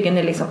 och så bygger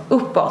ni liksom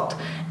uppåt.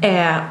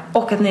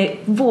 Och att ni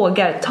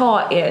vågar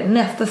ta er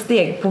nästa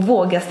steg på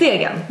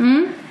vågastegen.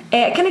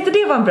 Kan inte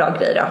det vara en bra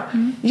grej då?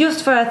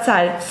 Just för att så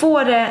här,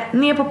 få det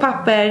ner på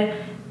papper,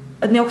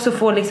 att ni också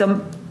får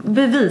liksom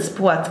bevis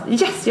på att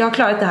yes, jag har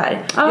klarat det här.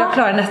 Jag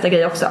klarar nästa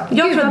grej också.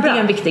 Jag tror att det är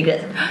en viktig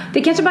grej.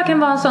 Det kanske bara kan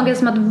vara en sån grej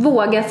som att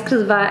våga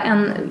skriva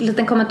en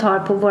liten kommentar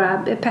på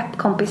våra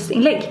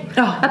peppkompisinlägg.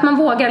 Att man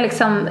vågar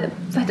liksom,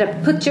 vad heter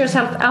det, put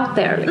yourself out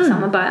there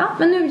liksom. Och bara,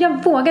 men nu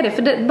jag vågar det.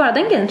 För det, bara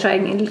den grejen tror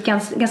jag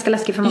är ganska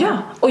läskig för många. Ja,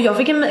 och jag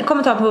fick en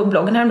kommentar på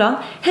bloggen häromdagen: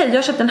 hej, jag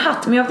har köpt en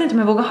hatt, men jag vet inte om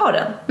jag vågar ha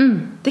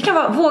den. Det kan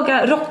vara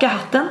våga rocka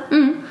hatten.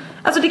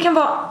 Alltså det kan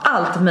vara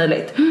allt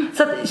möjligt.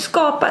 Så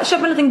att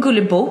köp en liten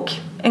gullig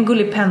bok, en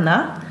gullig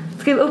penna,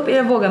 skriv upp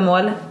era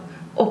vågamål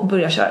och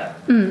börja köra.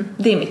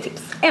 Det är mitt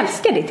tips.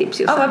 Älskar ditt tips,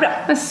 just. Ja, vad bra.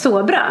 Men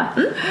så bra.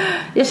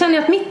 Jag känner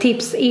att mitt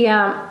tips är,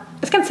 jag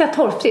ska inte säga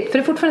torftigt, för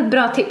det är fortfarande ett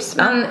bra tips.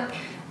 Men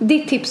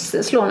ditt tips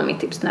slår nog mitt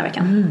tips den här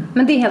veckan.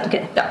 Men det är helt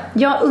okej.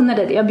 Jag unnar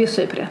dig det, jag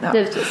bjussar ju på det.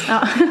 Givetvis.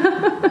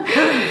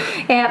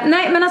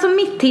 Nej, men alltså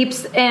mitt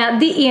tips,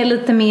 det är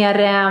lite mer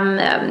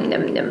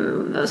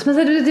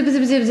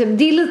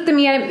det är lite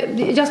mer,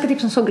 jag ska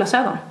tipsa om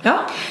solglasögon.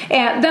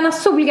 Denna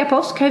soliga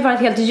påsk har ju varit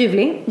helt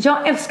ljuvlig.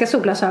 Jag älskar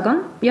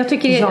solglasögon. Jag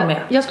tycker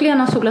jag skulle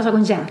gärna ha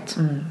solglasögon jämt.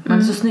 Man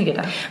är så snygg i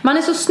det. Man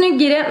är så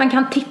snygg i det. Man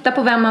kan titta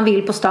på vem man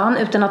vill på stan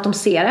utan att de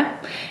ser det.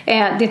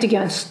 Det tycker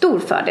jag är en stor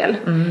fördel.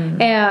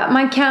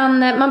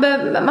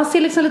 Man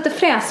ser liksom lite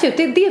fräsig ut.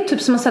 Det är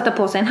typ som att sätta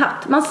på sig en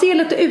hatt. Man ser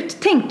lite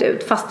uttänkt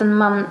ut fastän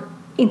man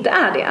inte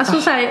är det.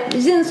 Alltså så här,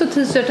 jeans och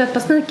t-shirt och ett par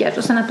sneakers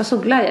och sen ett par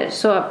solglajjor,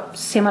 så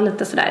ser man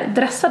lite sådär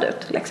dressad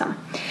ut liksom.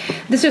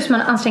 Det ser ut som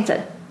man har ansträngt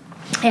sig.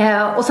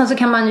 Och sen så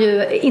kan man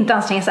ju inte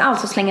anstränga sig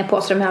alls och slänga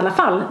på sig dem i alla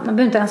fall. Man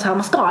behöver inte ens ha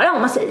mascara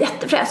om man ser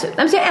jättefräs ut.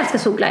 Men så jag älskar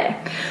solglajjor.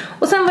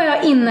 Och sen var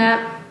jag inne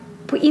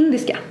på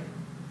indiska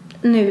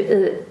nu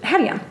i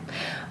helgen.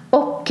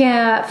 Och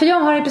för jag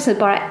har i princip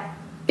bara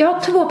Jag har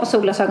 2 par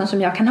solglasögon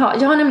som jag kan ha.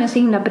 Jag har nämligen så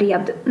himla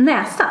bred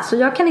näsa. Så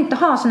jag kan inte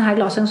ha såna här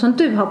glasögon som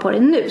du har på dig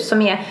nu.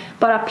 Som är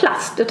bara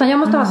plast. Utan jag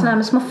måste ha såna här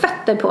med små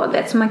fötter på.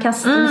 Vet, som man kan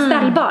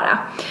ställbara.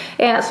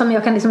 Som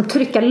jag kan liksom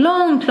trycka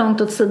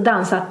långt åt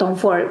sidan. Så att de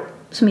får,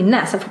 så min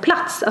näsa får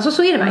plats. Alltså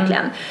så är det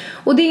verkligen.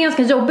 Och det är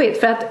ganska jobbigt.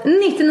 För att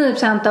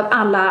 99% av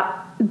alla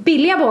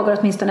billiga bågar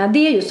åtminstone,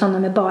 det är ju sådana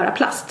med bara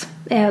plast.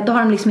 Då har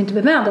de liksom inte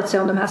bemödat sig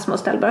om de här små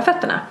ställbara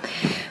fötterna.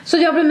 Så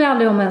jag bryr mig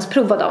aldrig om att ens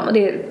prova dem. Och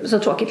det är så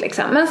tråkigt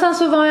liksom. Men sen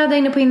så var jag där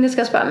inne på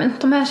indiska och bara, men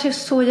de här ser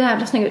så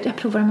jävla snygga ut. Jag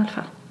provar dem i alla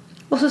fall.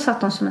 Och så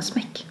satt de som en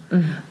smäck.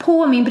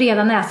 På min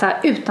breda näsa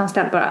utan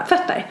ställbara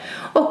fötter.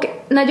 Och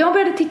när jag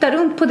började titta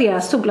runt på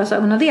deras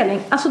solglasögonavdelning.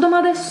 Alltså de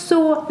hade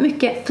så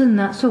mycket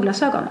fina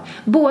solglasögon.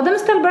 Både med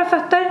ställbara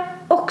fötter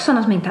och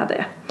sådana som inte hade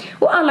det.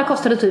 Och alla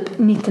kostade typ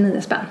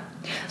 99 spänn.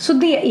 Så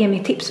det är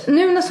mitt tips.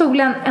 Nu när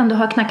solen ändå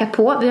har knackat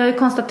på. Vi har ju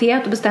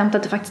konstaterat och bestämt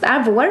att det faktiskt är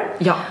vår.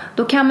 Ja.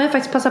 Då kan man ju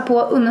faktiskt passa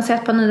på att unna sig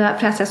ett par nya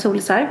fräsiga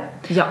solisar.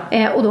 Ja.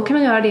 Och då kan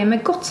man göra det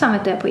med gott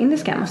samvete på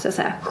indiska, måste jag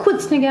säga.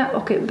 Skitsnygga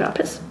och bra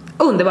pris.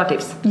 Underbart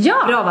tips. Ja.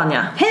 Bra,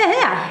 Vanja.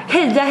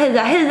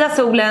 Heja. Heja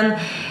solen.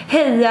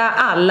 Heja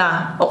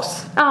alla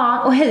oss. Ja,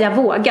 och heja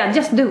våga.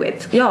 Just do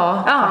it.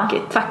 Ja,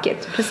 fuck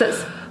it.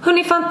 Precis.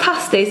 Hörrni,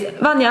 fantastiskt.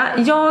 Vanja,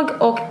 jag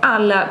och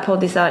alla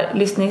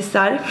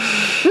lyssnissarna,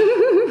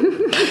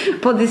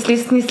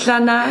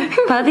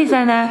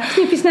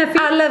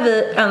 alla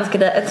vi önskar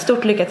dig ett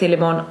stort lycka till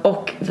imorgon.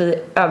 Och vi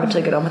är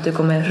övertygade om att du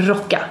kommer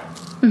rocka.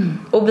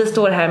 Och vi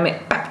står här med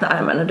öppna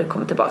armar när du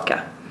kommer tillbaka.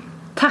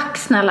 Tack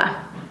snälla.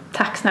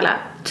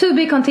 To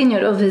be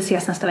continued, och vi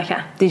ses nästa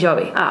vecka. Det gör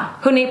vi. Ja.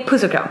 Hörrni,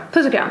 puss och kram.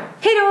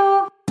 Hej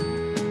då!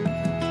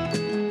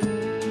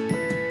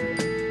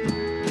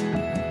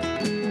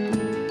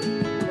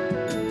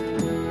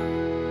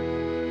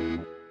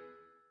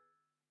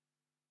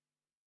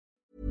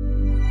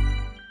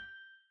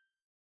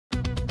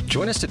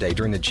 Join us today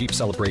during the Jeep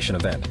Celebration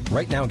event.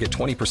 Right now, get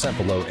 20%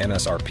 below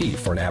MSRP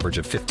for an average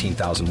of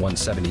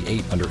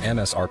 $15,178 under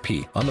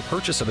MSRP on the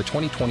purchase of a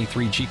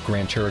 2023 Jeep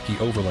Grand Cherokee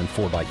Overland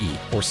 4xE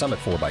or Summit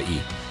 4xE.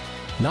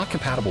 Not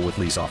compatible with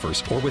lease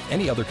offers or with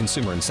any other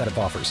consumer incentive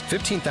offers.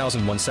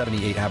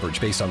 $15,178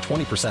 average based on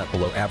 20%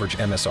 below average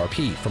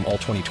MSRP from all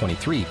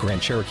 2023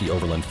 Grand Cherokee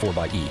Overland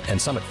 4xE and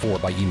Summit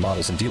 4xE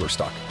models in dealer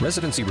stock.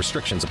 Residency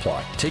restrictions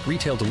apply. Take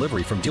retail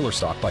delivery from dealer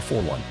stock by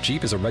 4/1.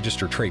 Jeep is a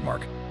registered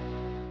trademark.